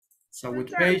 So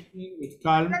with patience, with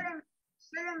calm.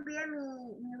 Yo le envié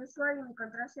mi usuario y mi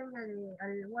contraseña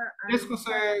al Yes,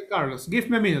 Jose Carlos, give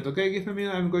me a minute, okay? Give me a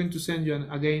minute. I'm going to send you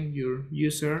again your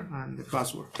user and the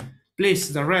password.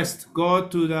 Please, the rest, go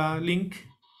to the link.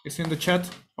 It's in the chat.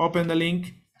 Open the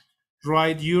link.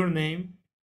 Write your name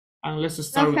and let's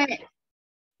start.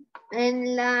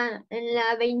 En la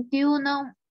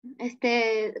 21,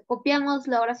 copiamos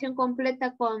la oración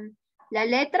completa con la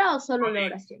letra o solo la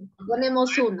oración.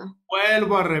 Ponemos 1.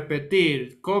 Vuelvo a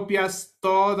repetir, copias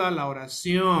toda la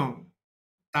oración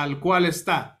tal cual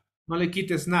está, no le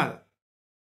quites nada.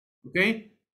 ¿Ok?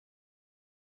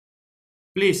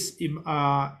 Please,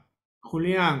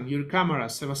 Julián, your camera,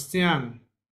 Sebastián.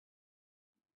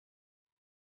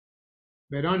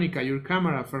 Verónica, your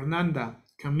camera. Fernanda,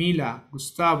 Camila,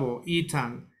 Gustavo,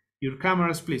 Ethan, your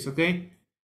cameras, please, okay?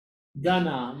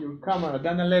 Dana, your camera.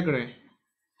 Dana Alegre.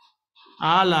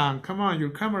 Alan, come on,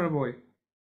 your camera boy.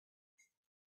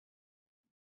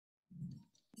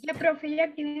 Ya, profe, ya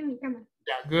activé mi cámara.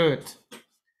 Yeah, good.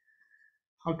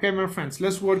 Okay, my friends,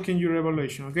 let's work in your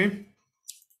evaluation, okay?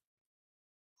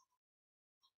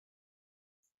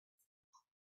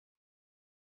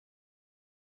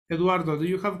 Eduardo, do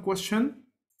you have a question?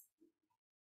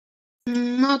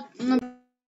 No.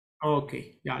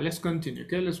 Okay, yeah, let's continue.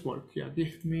 Okay, let's work. Yeah,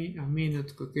 give me a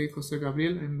minute. Okay, Jose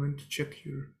Gabriel, I'm going to check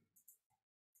your.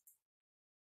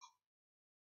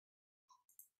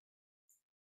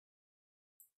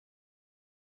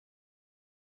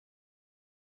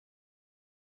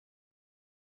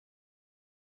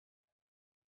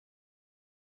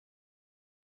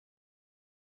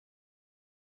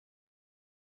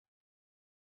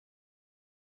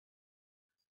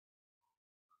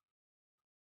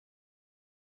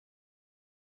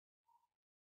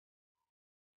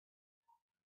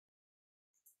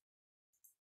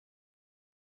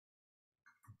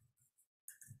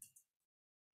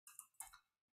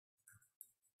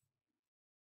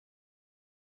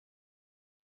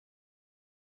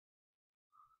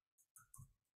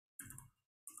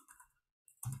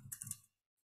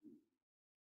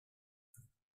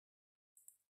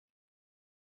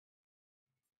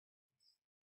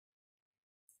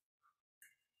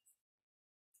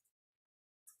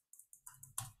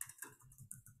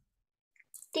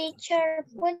 Teacher,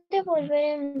 ¿puede volver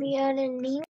a enviar el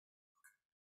link?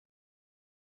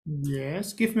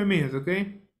 Yes, give me a minute,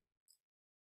 okay?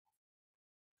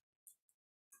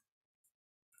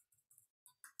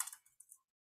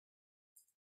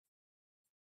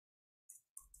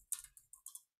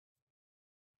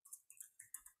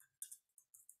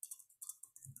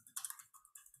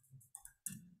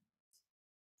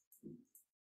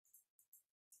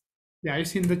 Yeah,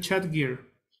 it's in the chat gear,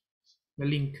 the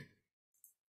link.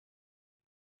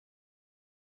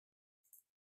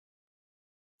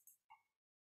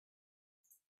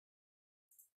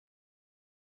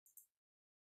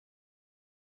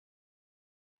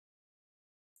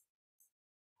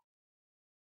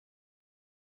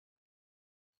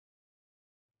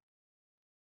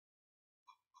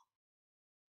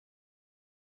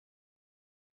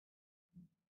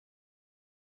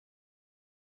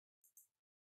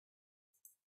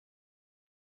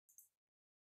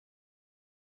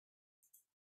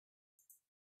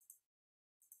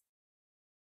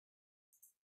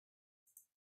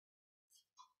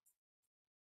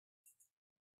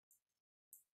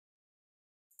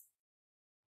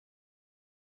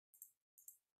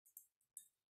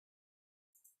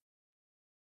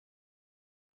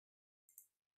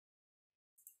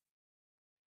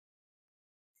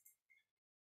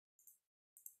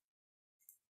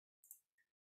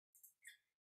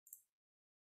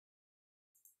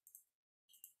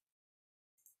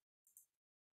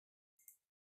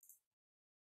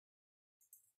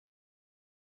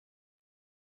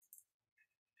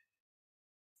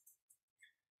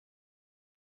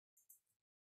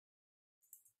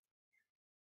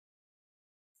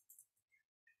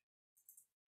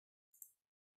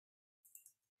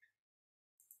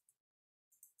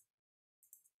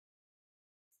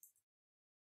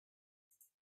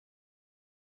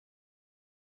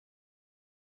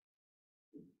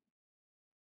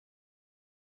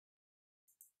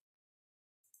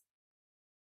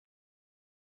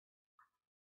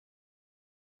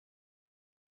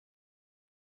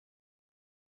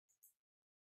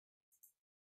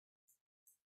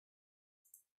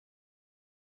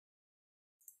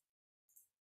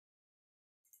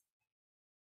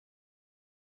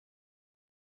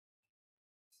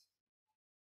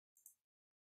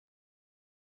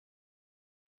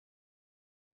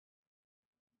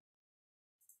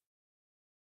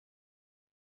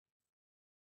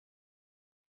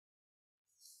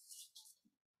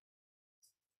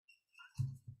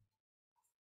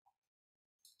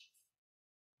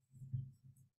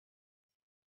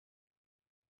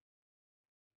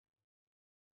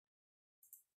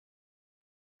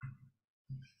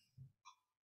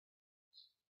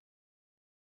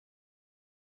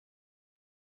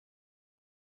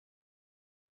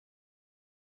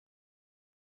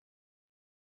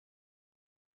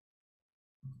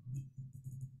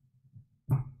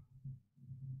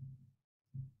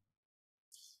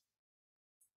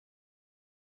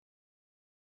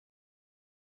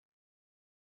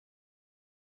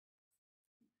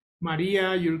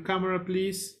 Maria, your camera,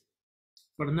 please.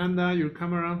 Fernanda, your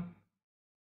camera.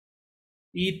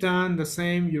 Ethan, the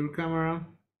same, your camera.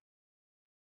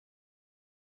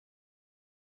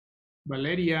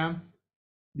 Valeria,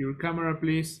 your camera,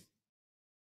 please.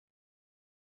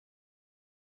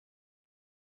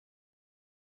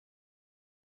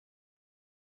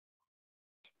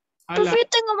 Alan, Profe,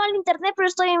 tengo mal internet, pero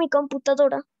estoy en mi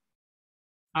computadora.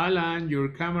 Alan,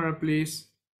 your camera,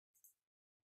 please.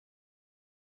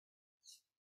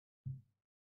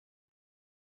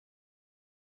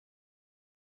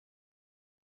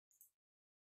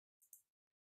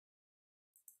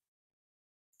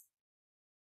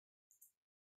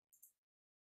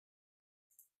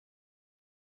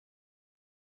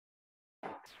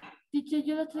 Teacher,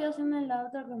 yo lo estoy haciendo en la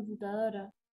otra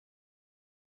computadora.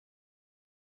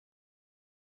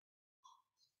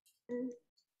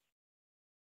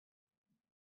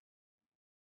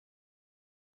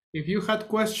 If you had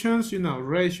questions,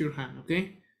 raise your hand,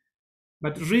 okay?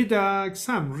 But read the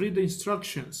exam, read the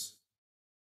instructions.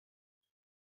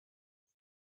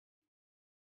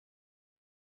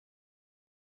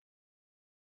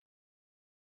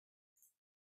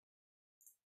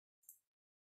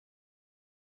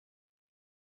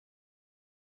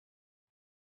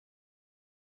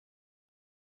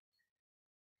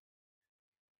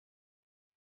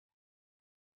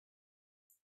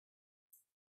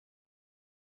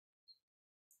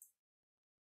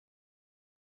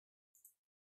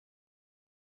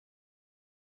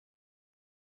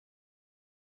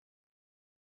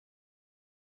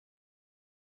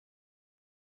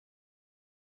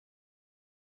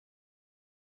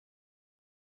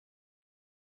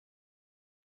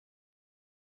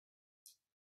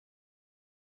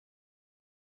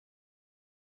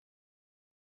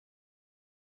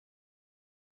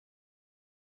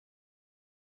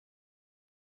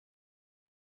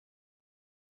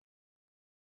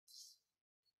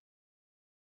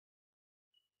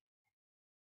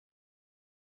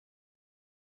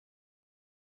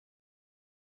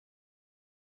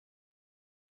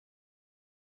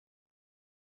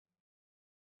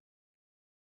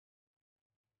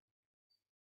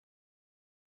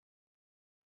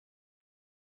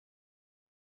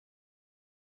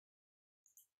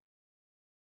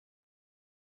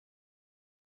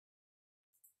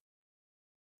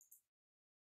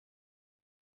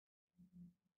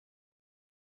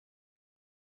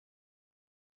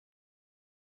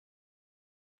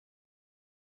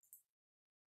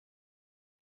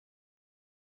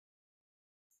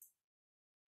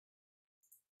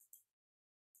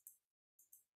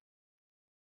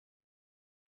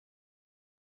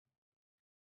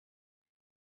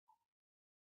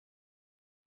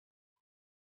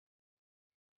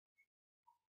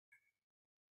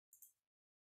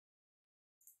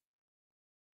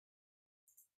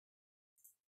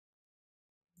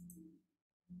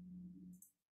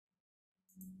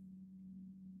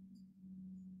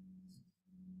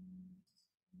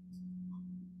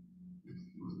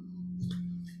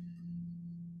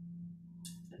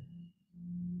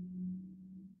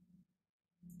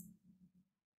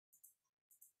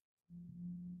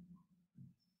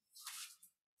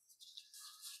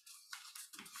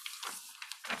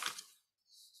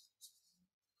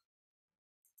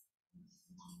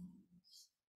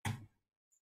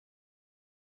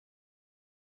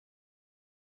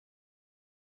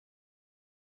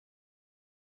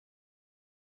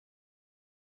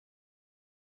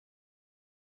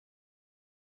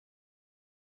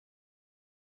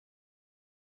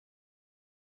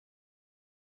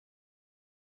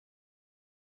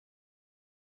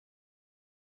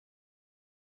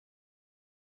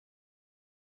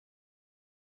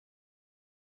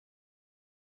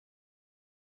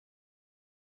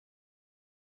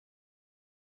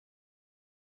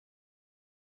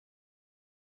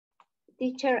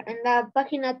 Teacher, en la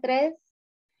página 3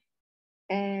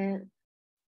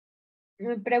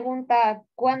 me pregunta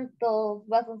cuántos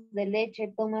vasos de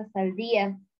leche tomas al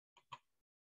día.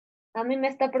 ¿A mí me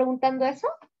está preguntando eso?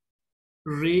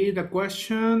 Read the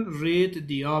question, read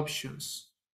the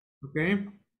options. Okay.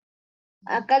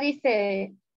 Acá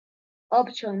dice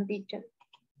option, teacher.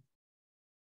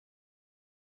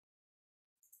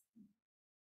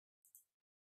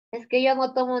 Es que yo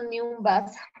no tomo ni un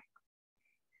vaso.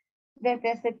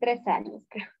 Desde hace 3 años,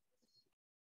 creo.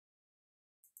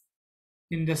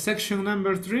 In the section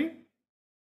number 3,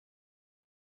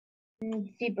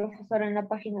 Sí, profesor, en la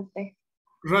página 3.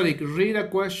 Roddick, read a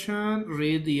question,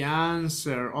 read the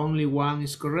answer. Only one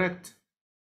is correct.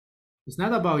 It's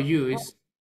not about you. It's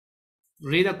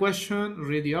read a question,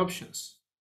 read the options.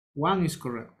 One is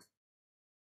correct.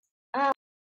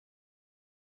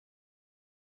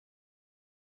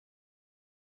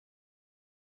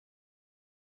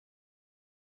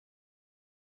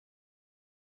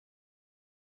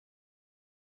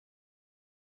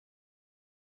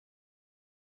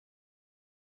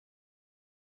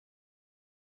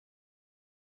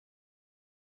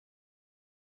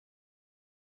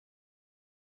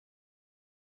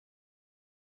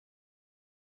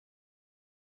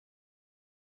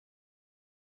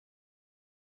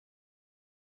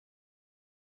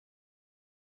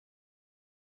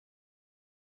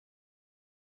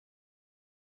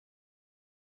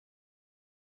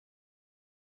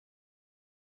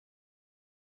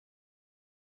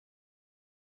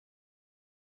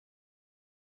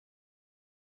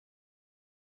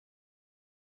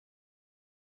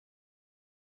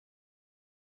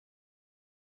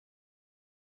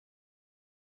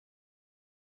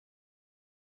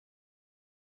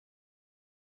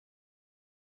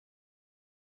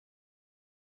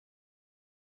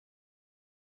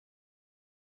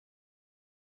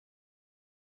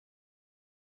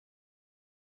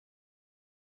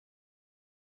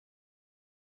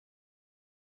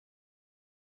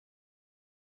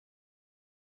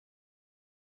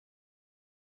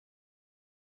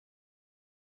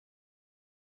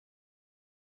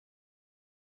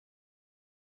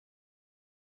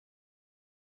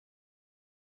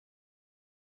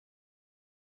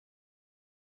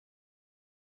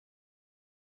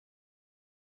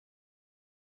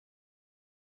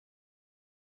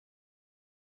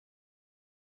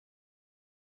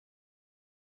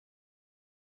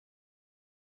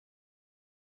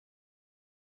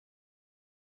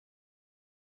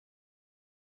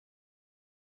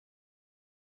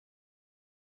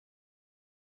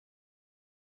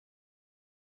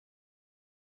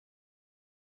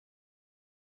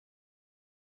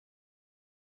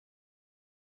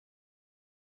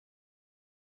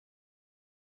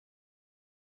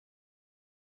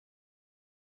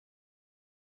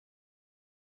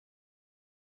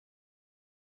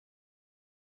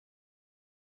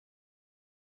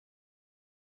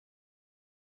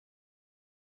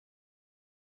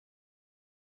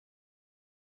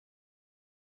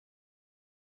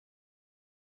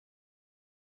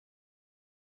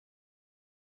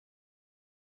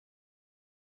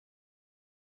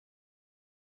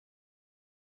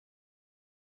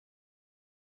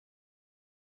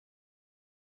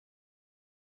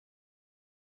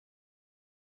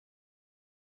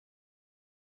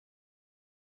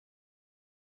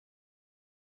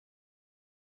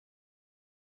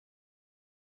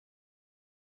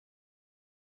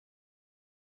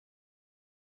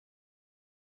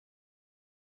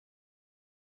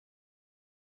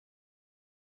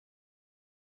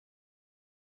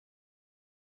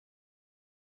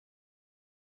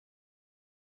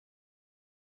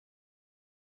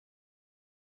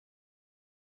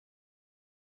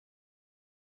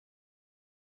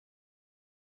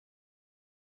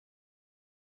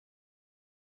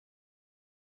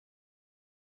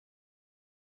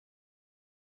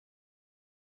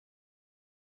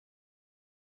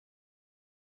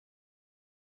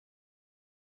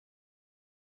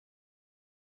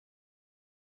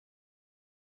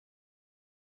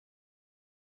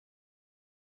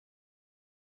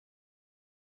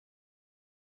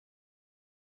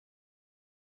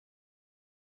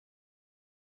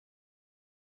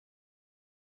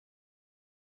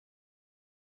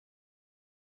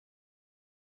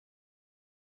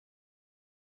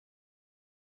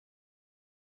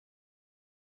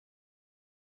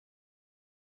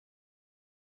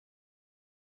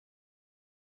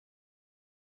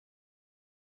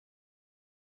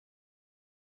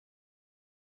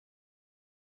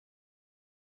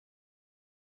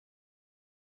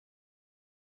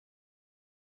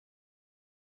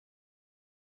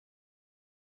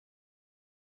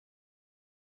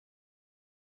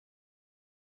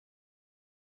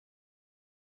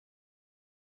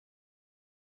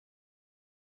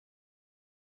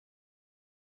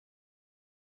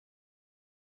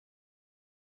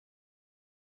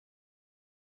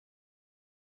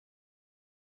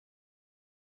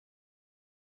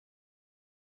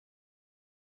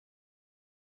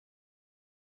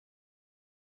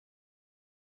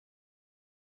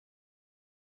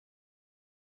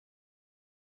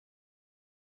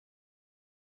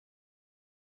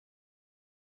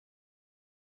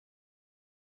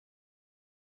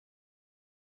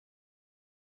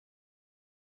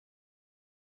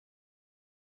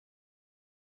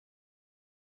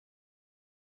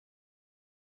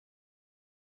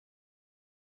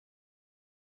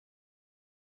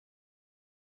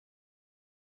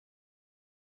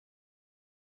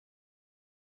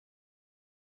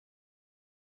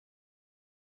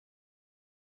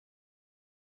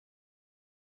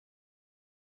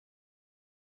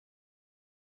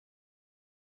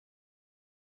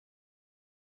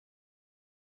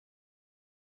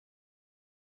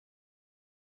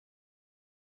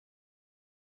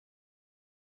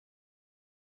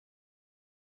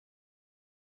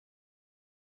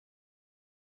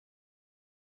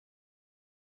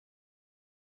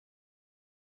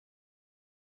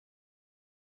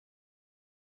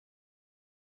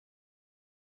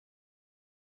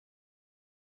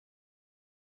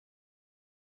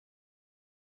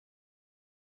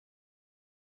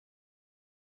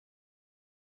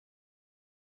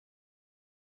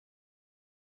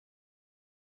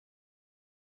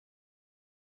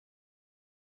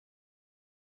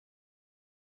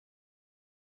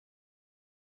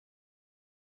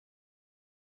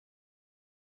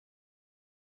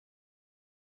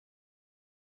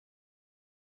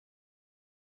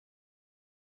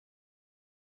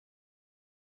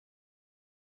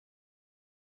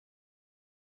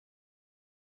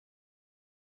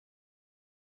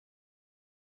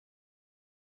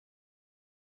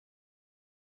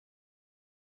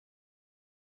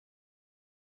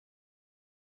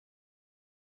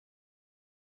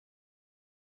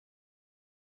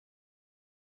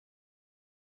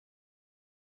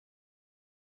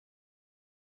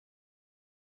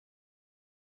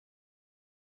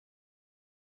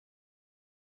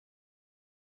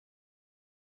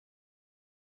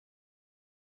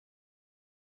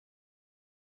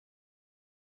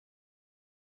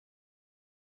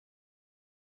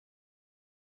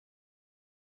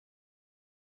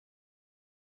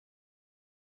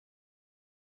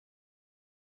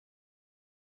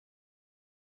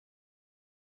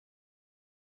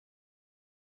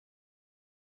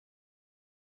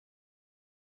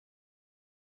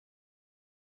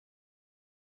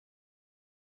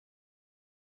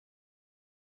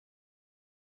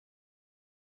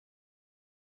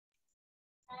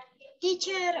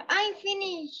 Teacher, I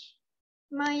finished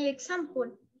my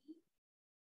example.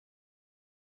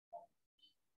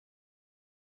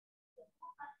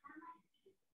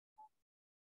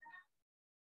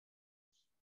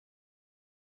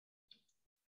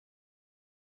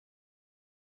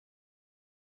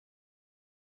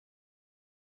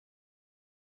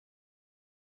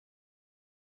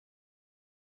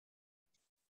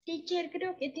 Teacher,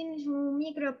 creo que tiene su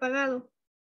micro apagado.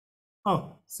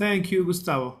 Oh, thank you,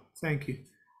 Gustavo. Thank you.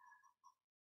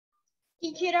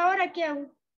 Teacher, ¿ahora qué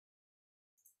hago?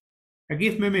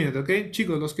 Give me a minute, ¿ok?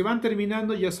 Chicos, los que van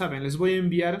terminando ya saben, les voy a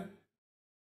enviar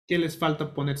qué les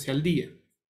falta ponerse al día.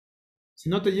 Si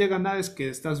no te llega nada es que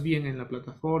estás bien en la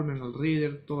plataforma, en el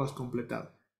reader, todo has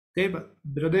completado. ¿Ok?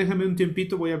 Pero déjame un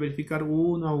tiempito, voy a verificar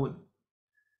uno a uno.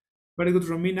 Very good,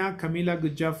 Romina. Camila,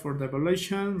 good job for the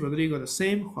evaluation. Rodrigo, the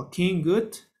same. Joaquin,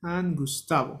 good. And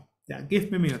Gustavo. Yeah,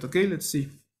 give me a minute, okay? Let's see.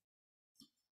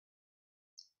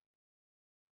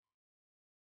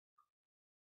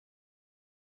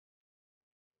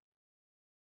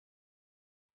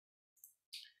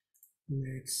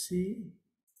 Let's see.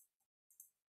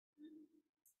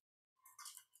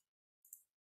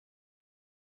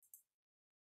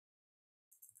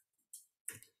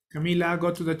 Camila,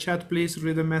 go to the chat, please.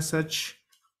 Read the message.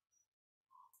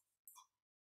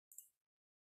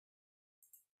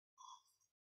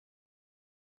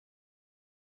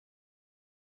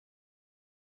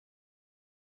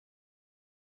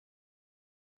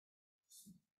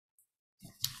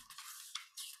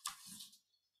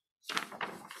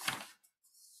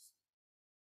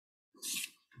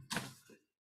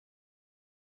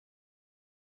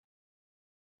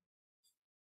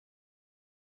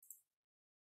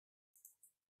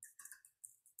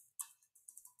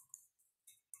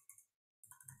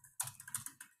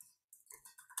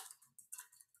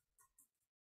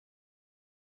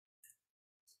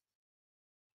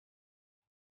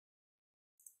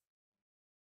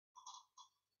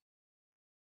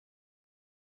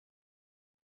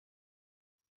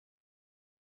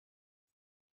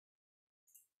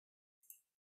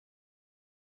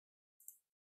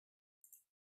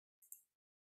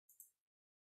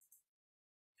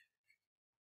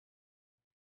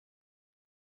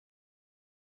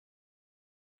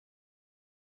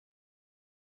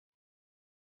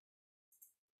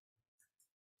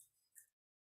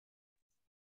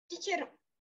 Teacher,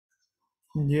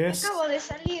 Yes. acabo de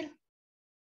salir.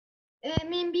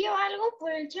 Me envió algo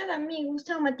por el chat a mí,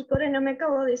 Gustavo Maticorena. Me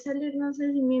acabo de salir, no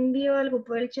sé si me envió algo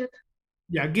por el chat.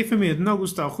 Yeah, give me a minute. No,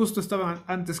 Gustavo, justo estaba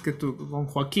antes que tú, con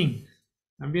Joaquín.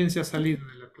 También se ha salido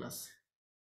de la clase.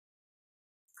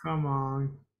 Come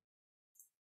on.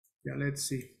 Yeah, let's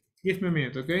see. Give me a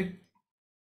minute, okay?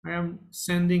 I am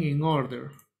sending in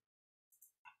order.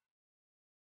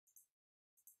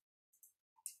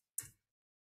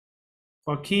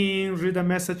 Joaquin, read a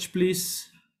message,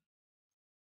 please.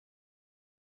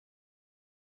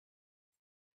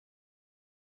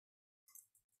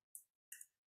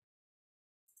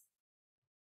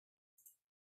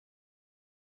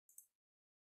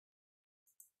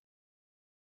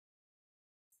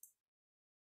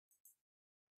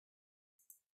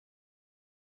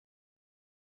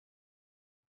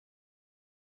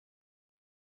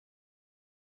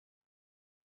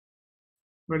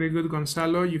 Very good,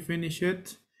 Gonzalo. You finish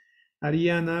it.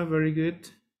 Ariana, very good.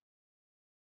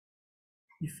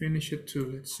 You finish it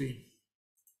too. Let's see.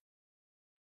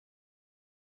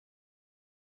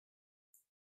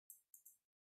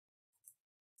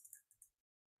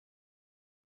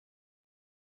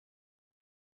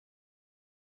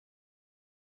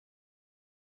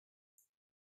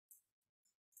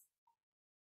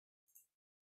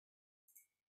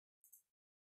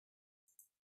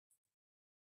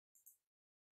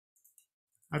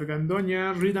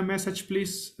 Argandoña, read a message,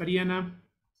 please. Ariana.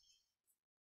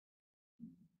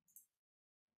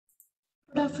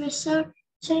 Profesor,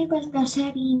 soy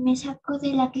Baltasar y me sacó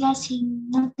de la clase y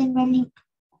no tengo el link.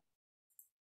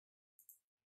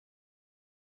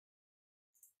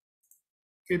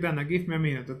 Okay, Dana, give me a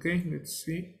minute, okay? Let's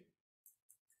see.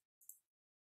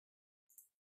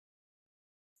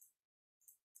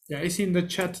 Yeah, it's in the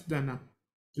chat, Dana.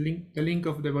 The link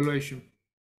of the evaluation.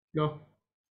 Go.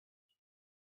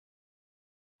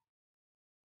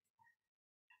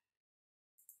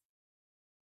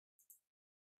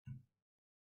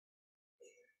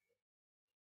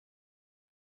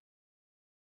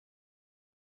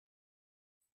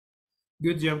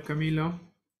 Good job, Camilo.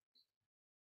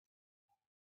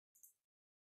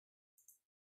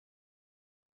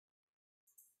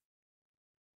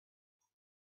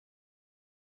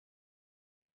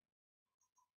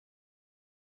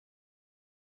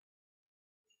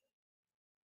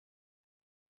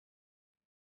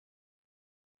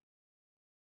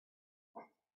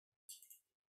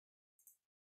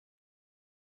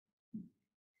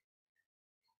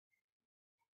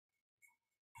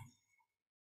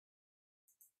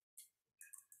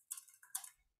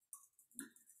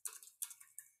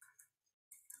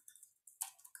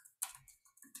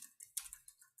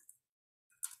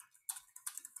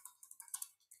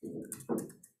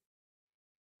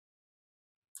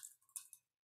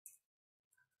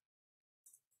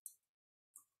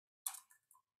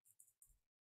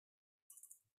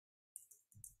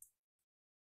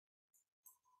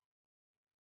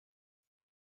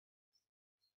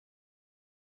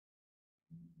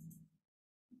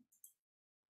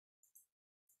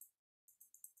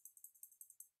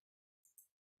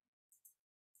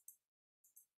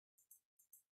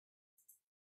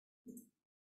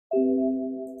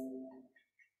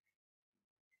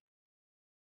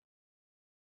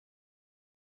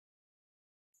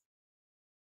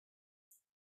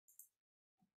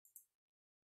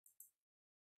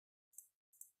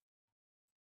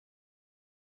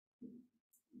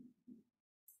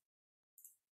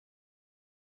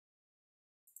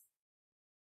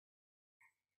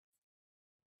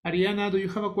 Ariana, do you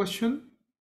have a question?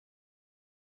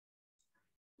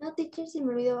 No, teacher, se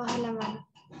me olvidó bajar la mano.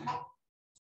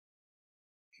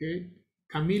 Okay.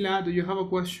 Camila, do you have a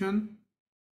question?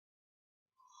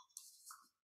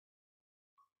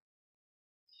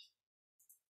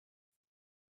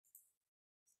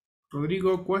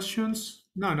 Rodrigo, questions?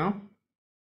 No, no.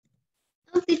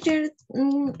 No, teacher,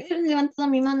 he levantado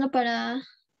mi mano para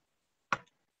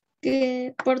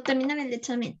por terminar el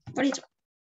examen. Por eso.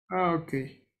 Ah,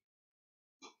 okay.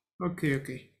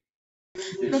 Okay.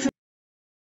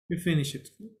 You finish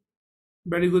it.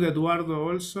 Very good, Eduardo,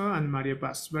 also, and María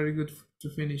Paz. Very good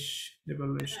to finish the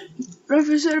evaluation.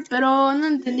 Profesor, pero no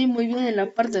entendí muy bien en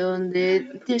la parte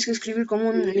donde tienes que escribir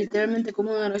como literalmente como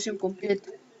una oración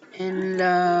completa. En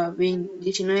la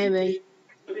 19.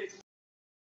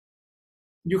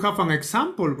 You have an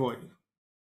example, boy.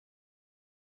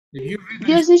 If you read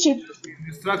Yes, teacher.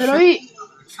 instruction, Pero ahí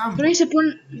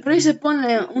se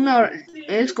pone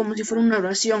es como si fuera una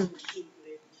oración.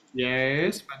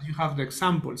 yes, but you have the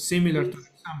example, similar to the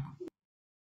example.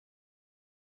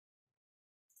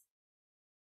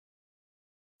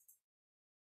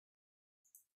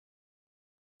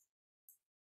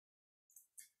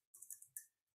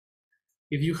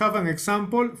 If you have an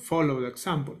example, follow the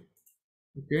example.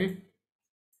 Okay?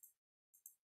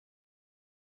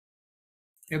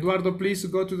 Eduardo, please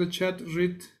go to the chat,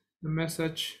 read the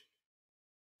message.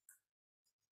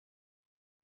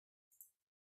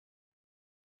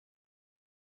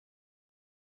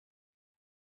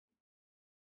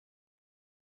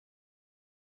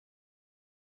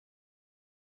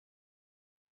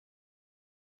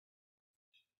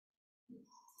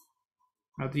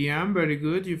 Adrian, very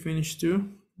good. You finished too.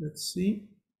 Let's see.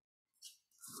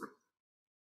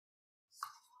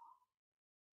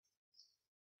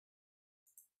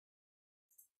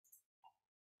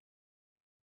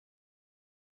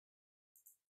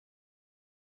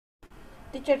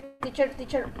 Teacher. Yes,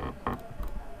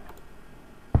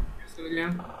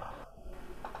 Adrian.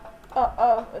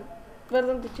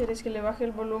 Perdón, teacher, es que le bajé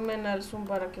el volumen al Zoom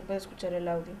para que pueda escuchar el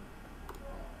audio.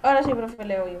 Ahora sí, profe,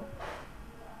 le oigo.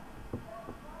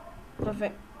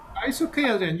 Profe. It's okay,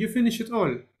 Adrian. You finished it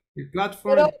all. The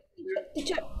platform. Pero,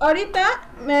 teacher,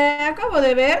 ahorita me acabo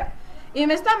de ver y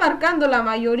me está marcando la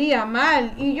mayoría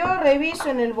mal. Y yo reviso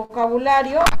en el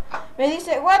vocabulario. Me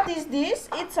dice, what is this?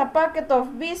 It's a packet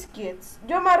of biscuits.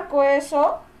 Yo marco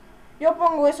eso. Yo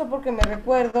pongo eso porque me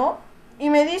recuerdo. Y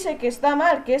me dice que está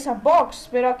mal, que es a box.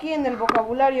 Pero aquí en el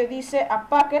vocabulario dice a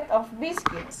packet of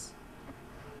biscuits.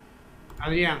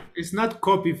 Adrian, it's not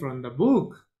copy from the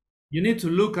book. You need to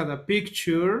look at the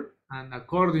picture, and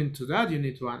according to that, you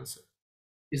need to answer.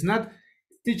 It's not,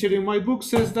 teacher, in my book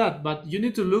says that, but you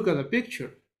need to look at the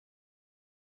picture.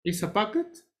 It's a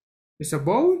packet? It's a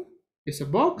bowl? It's a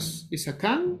box? It's a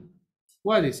can?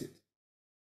 What is it?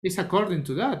 It's according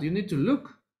to that. You need to look.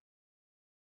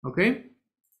 Okay?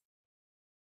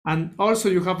 And also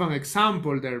you have an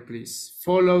example there, please.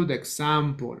 Follow the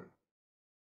example.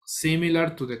 Similar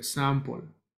to the example.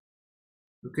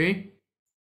 Okay?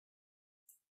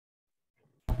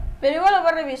 Pero igual lo va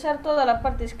a revisar toda la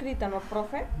parte escrita, ¿no,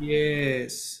 profe?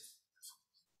 Yes.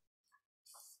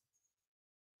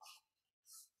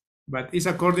 But it's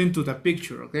according to the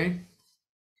picture, okay?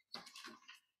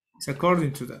 It's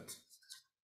according to that.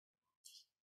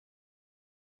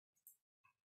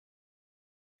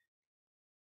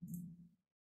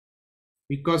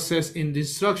 Because says in the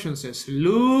instruction says,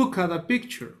 look at the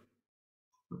picture.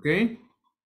 Okay?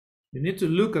 You need to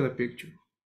look at the picture.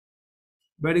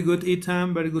 Very good,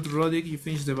 Ethan. Very good, Roddick. You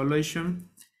finished the evaluation.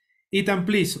 Ethan,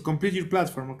 please complete your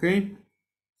platform, okay?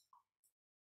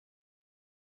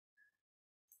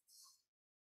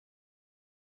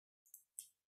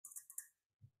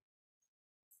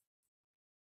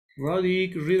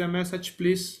 Roddick, read a message,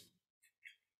 please.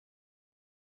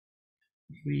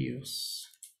 Rios.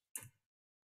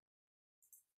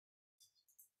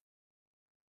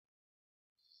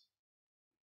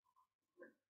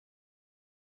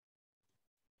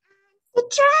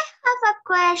 Teacher, I have a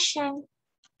question.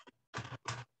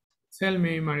 Tell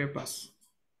me, Maria Paz.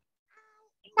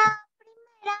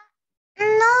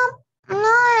 No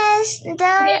es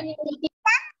there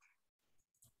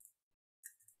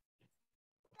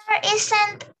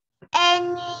isn't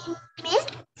any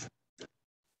meat.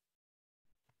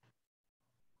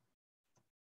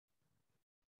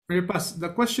 Maria Paz, the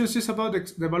question is about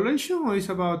the evaluation or is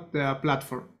about the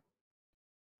platform?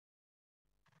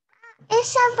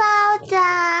 It's about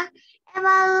the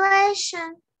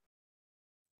evaluation.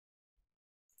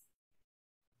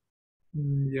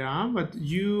 Yeah, but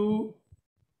you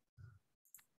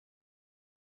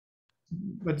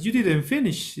didn't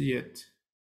finish yet.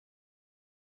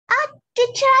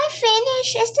 Teacher, I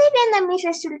finished. Estoy viendo mis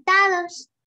resultados.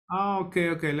 Oh,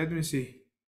 okay, let me see.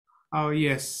 Oh,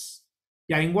 yes.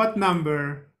 Yeah, in what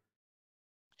number?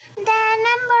 The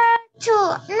number 2.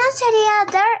 ¿No sería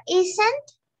there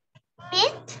isn't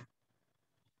it?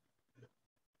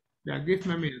 Yeah, give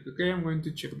me a minute, okay? I'm going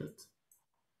to check that.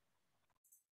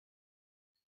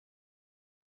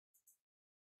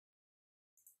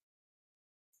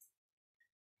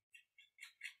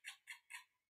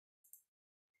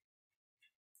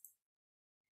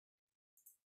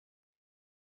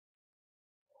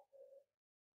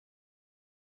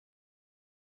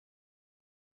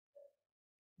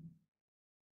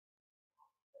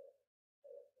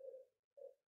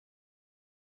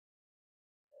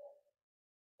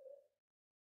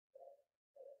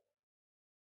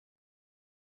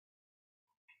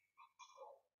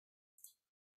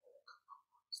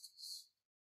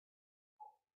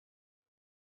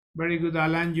 Very good,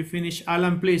 Alan. You finish.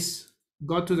 Alan, please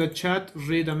go to the chat,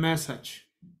 read a message.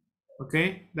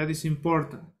 Okay, that is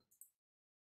important.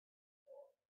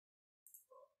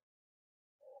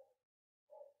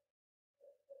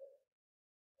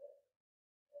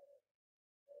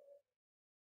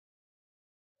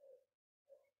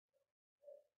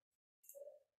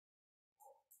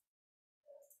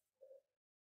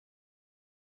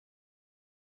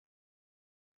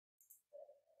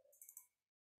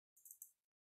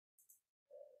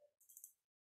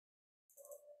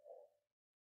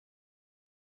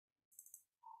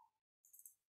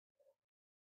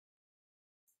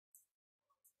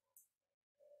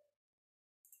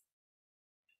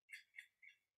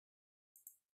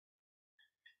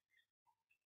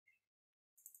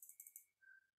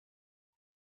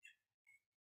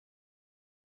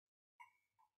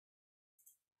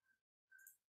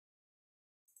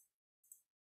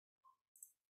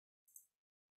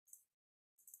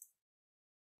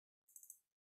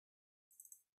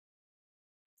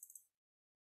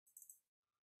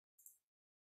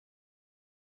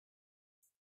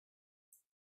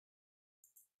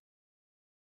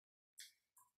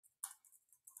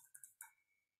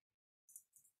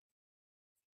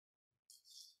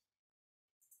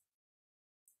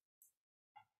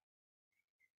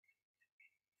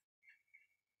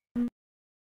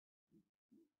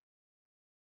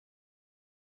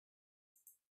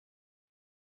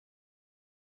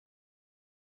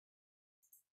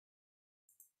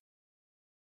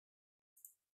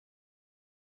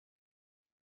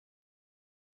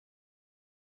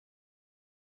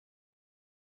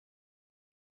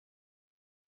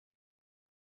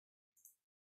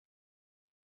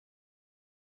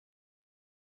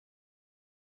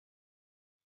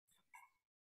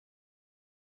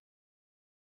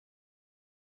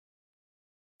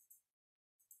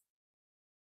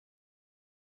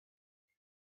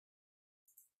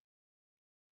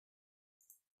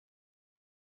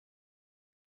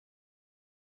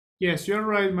 Yes, you're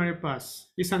right, Maria Paz.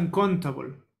 It's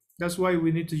uncountable. That's why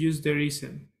we need to use there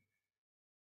isn't.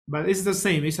 But it's the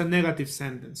same. It's a negative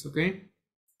sentence, okay?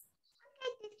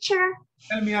 Sure.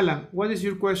 Tell me, Alan, what is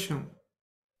your question?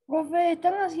 Profe,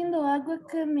 están haciendo algo, es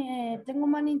que tengo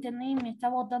mal internet y me está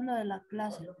botando de la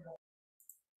clase.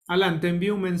 Alan, te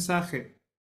envío un mensaje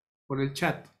por el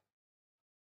chat.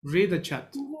 Read the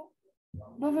chat.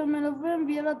 Profe, me lo puedo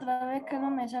enviar otra vez que no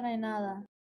me sale nada.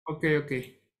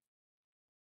 Okay.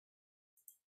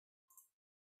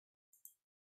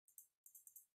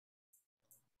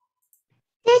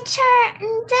 Teacher,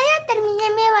 yo ya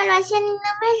terminé mi evaluación y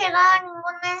no me ha llegado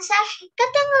ningún mensaje. ¿Qué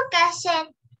tengo que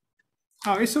hacer?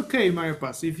 Oh, it's okay, Maria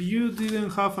Paz. If you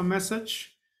didn't have a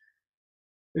message,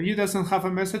 if you doesn't have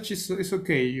a message, it's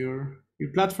okay. Your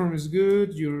platform is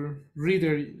good. Your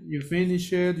reader, you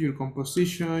finish it. Your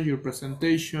composition, your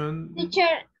presentation.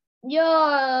 Teacher, yo,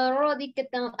 Rodi, que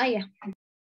tengo. Ah, ya.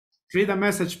 Read a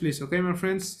message, please. Okay, my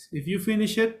friends. If you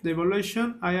finish it, the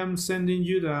evaluation, I am sending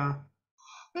you the.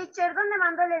 Teacher, ¿dónde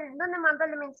mandó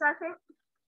el mensaje?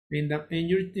 In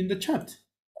the chat.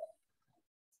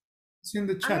 It's in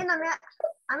the chat.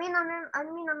 A mí no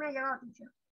me ha llegado, teacher.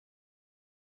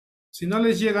 Si no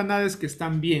les llega nada es que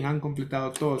están bien, han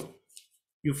completado todo.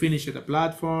 You finished the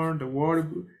platform, the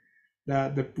workbook,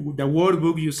 the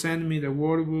workbook, you sent me the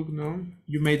workbook, no?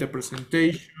 You made the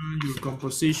presentation, your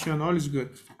composition, all is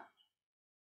good.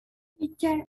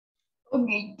 Teacher.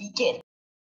 Okay, teacher.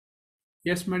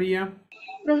 Yes, María.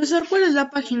 Profesor, ¿cuál es la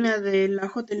página de la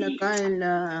JLK en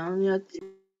la unidad?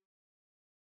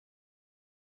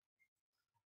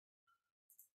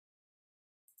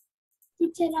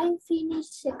 Teacher, I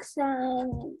finished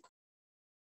exam.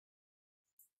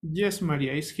 Yes,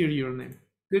 Maria, it's here your name.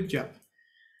 Good job.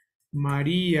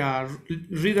 Maria,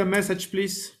 read a message,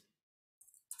 please.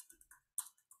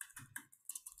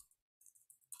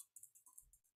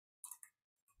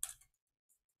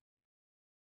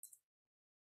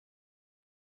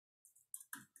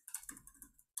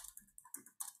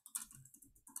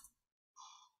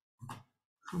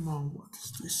 Come on, what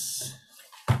is this?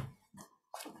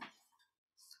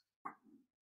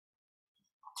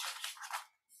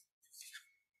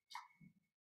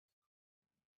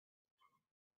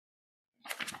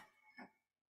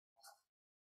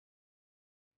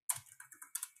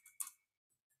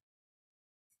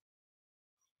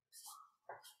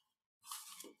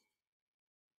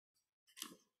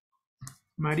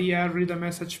 Maria, read a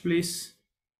message, please.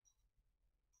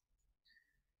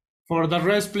 For the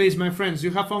rest, please, my friends,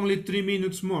 you have only 3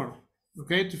 minutes more,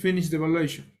 okay, to finish the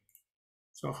evaluation.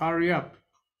 So hurry up.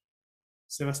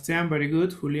 Sebastian, very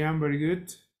good. Julian, very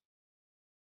good.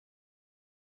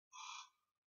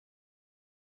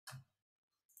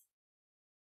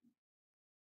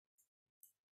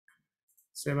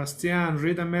 Sebastian,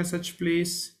 read a message,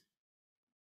 please.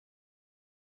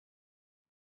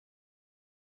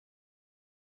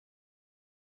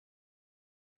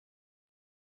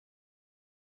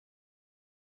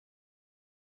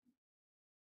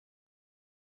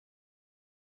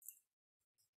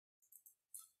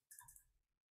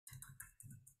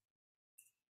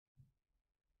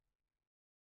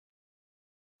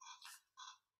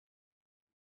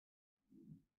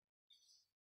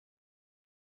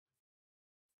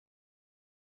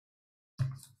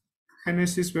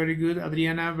 Genesis, very good.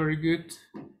 Adriana, very good.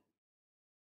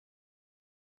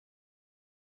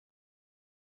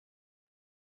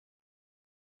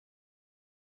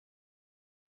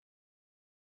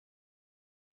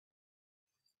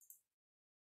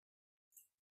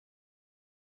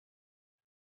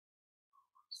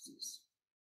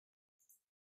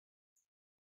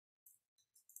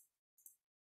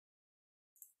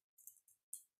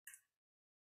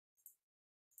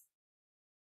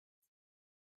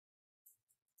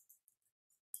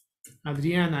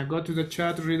 Adriana, go to the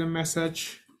chat, read a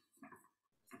message.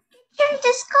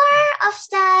 The score of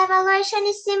the evaluation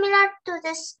is similar to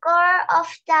the score of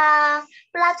the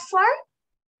platform.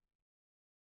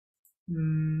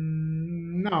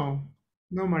 No,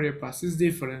 no, Maria Paz, it's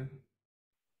different.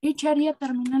 Teacher, ya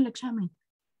terminé el examen.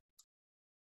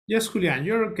 Yes, Julian,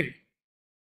 you're okay.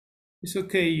 It's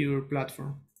okay, your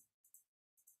platform.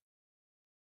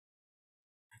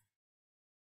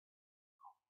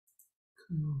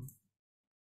 Come on.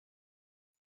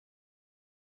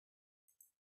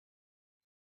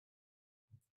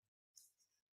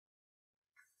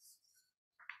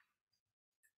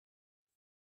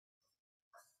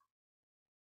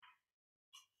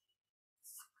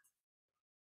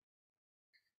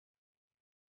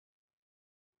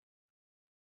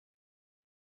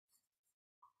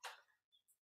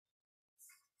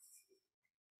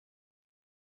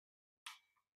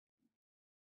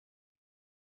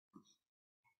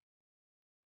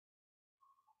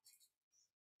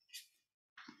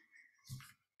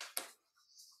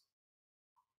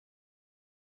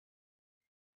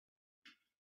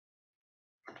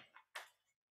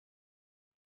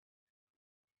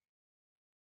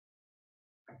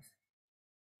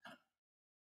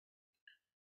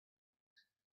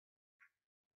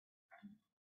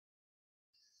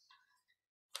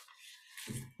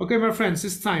 Okay, my friends,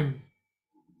 it's time.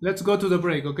 Let's go to the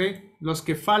break, okay? Los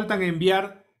que faltan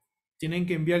enviar, tienen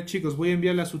que enviar, chicos. Voy a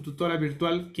enviarle a su tutora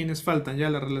virtual quienes faltan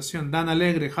ya la relación. Dana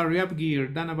Alegre, hurry up,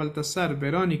 Gear. Dana Baltasar,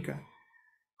 Verónica.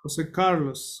 José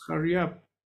Carlos, hurry up.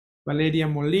 Valeria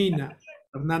Molina,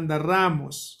 Fernanda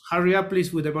Ramos. Hurry up,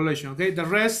 please, with the evaluation, okay? The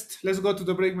rest, let's go to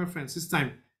the break, my friends. It's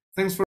time. Thanks for